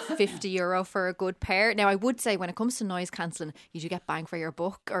think maybe €50 for a good pair. Now I would say when it comes to noise cancelling, you do get bang for your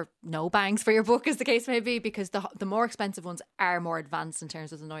buck, or no bangs for your buck as the case may be, because the more expensive ones are more advanced in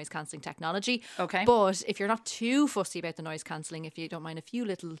terms of the noise cancelling technology. Okay. But if you're not too fussy about the noise cancelling, if you don't mind a few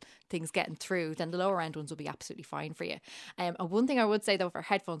little things getting through, then the lower end ones will be absolutely fine for you. And one thing I would say though, for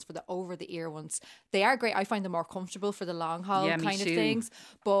headphones, for the over the ear ones, they are great. I find them more comfortable for the long haul kind of things,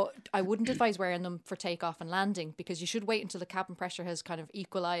 but I wouldn't advise wearing them for takeoff and landing, because you should wait until the cabin pressure has kind of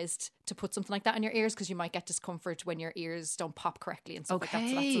equalised to put something like that in your ears, because you might get discomfort when your ears don't pop correctly and stuff like that.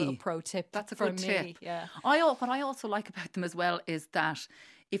 So that's a little pro tip. That's a good tip. Yeah. What I also like about them as well is that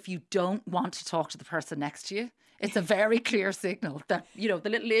if you don't want to talk to the person next to you, it's a very clear signal that, you know, the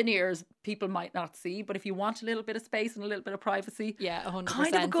little in-ears people might not see, but if you want a little bit of space and a little bit of privacy, 100%.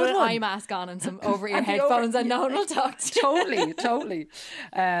 Kind of a good Put an one. eye mask on and some over-ear headphones and no one will talk to you. Totally.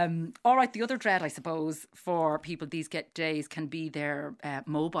 All right, the other dread, I suppose, for people these days can be their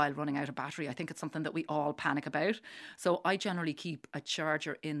mobile running out of battery. I think it's something that we all panic about. So I generally keep a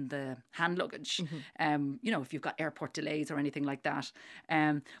charger in the hand luggage, you know, if you've got airport delays or anything like that.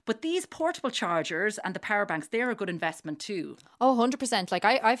 But these portable chargers and the power banks, they're a good investment too. Oh, 100%. Like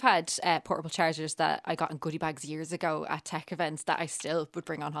I've had portable chargers that I got in goodie bags years ago at tech events that I still would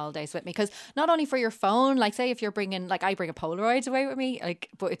bring on holidays with me, because not only for your phone, like say if you're bringing, like I bring a Polaroid away with me, like,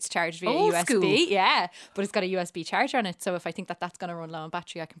 but it's charged via USB. School. Yeah, but it's got a USB charger on it, so if I think that that's going to run low on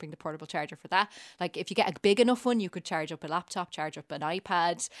battery, I can bring the portable charger for that. Like if you get a big enough one, you could charge up a laptop, charge up an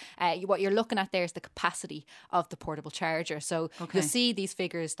iPad. What you're looking at there is the capacity of the portable charger. So you'll see these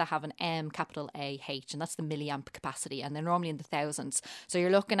figures that have an M, capital A, H, and that's the milliamp capacity, and they're normally in the thousands. So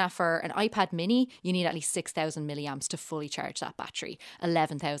you're looking at, for an iPad mini, you need at least 6,000 milliamps to fully charge that battery,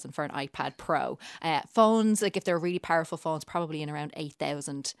 11,000 for an iPad Pro. Phones, like if they're really powerful phones, probably in around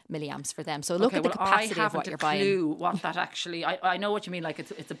 8,000 milliamps for them. So look at the capacity of what you're buying. I haven't a clue what that actually, I know what you mean, like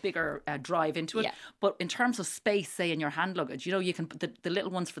it's a bigger drive into it, but in terms of space, say in your hand luggage, you know, you can the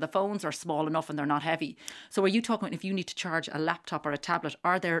little ones for the phones are small enough and they're not heavy. So are you talking if you need to charge a laptop or a tablet,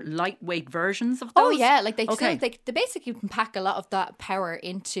 are there lightweight versions of those? Oh yeah, like they basically can pack a lot of that power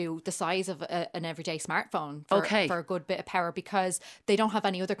into the size of an everyday smartphone for a good bit of power, because they don't have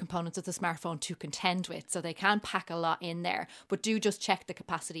any other components of the smartphone to contend with, so they can pack a lot in there. But do just check the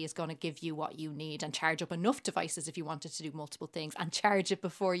capacity is going to give you what you need, and charge up enough devices if you wanted to do multiple things, and charge it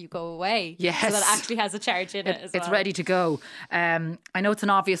before you go away. Yes, so that it actually has a charge in it as well. It's ready to go. I know it's an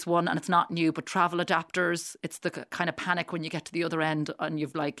obvious one and it's not new, but travel adapters, it's the kind of panic when you get to the other end and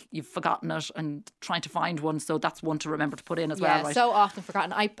you've forgotten it and trying to find one, so that's one to remember to put in as well. Yeah, so often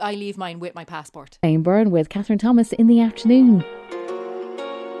forgotten. I leave mine with my passport. Elaine Byrne with Catherine Thomas in the afternoon.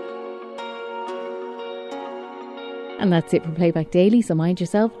 And that's it for Playback Daily, so mind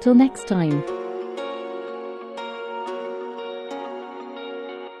yourself till next time.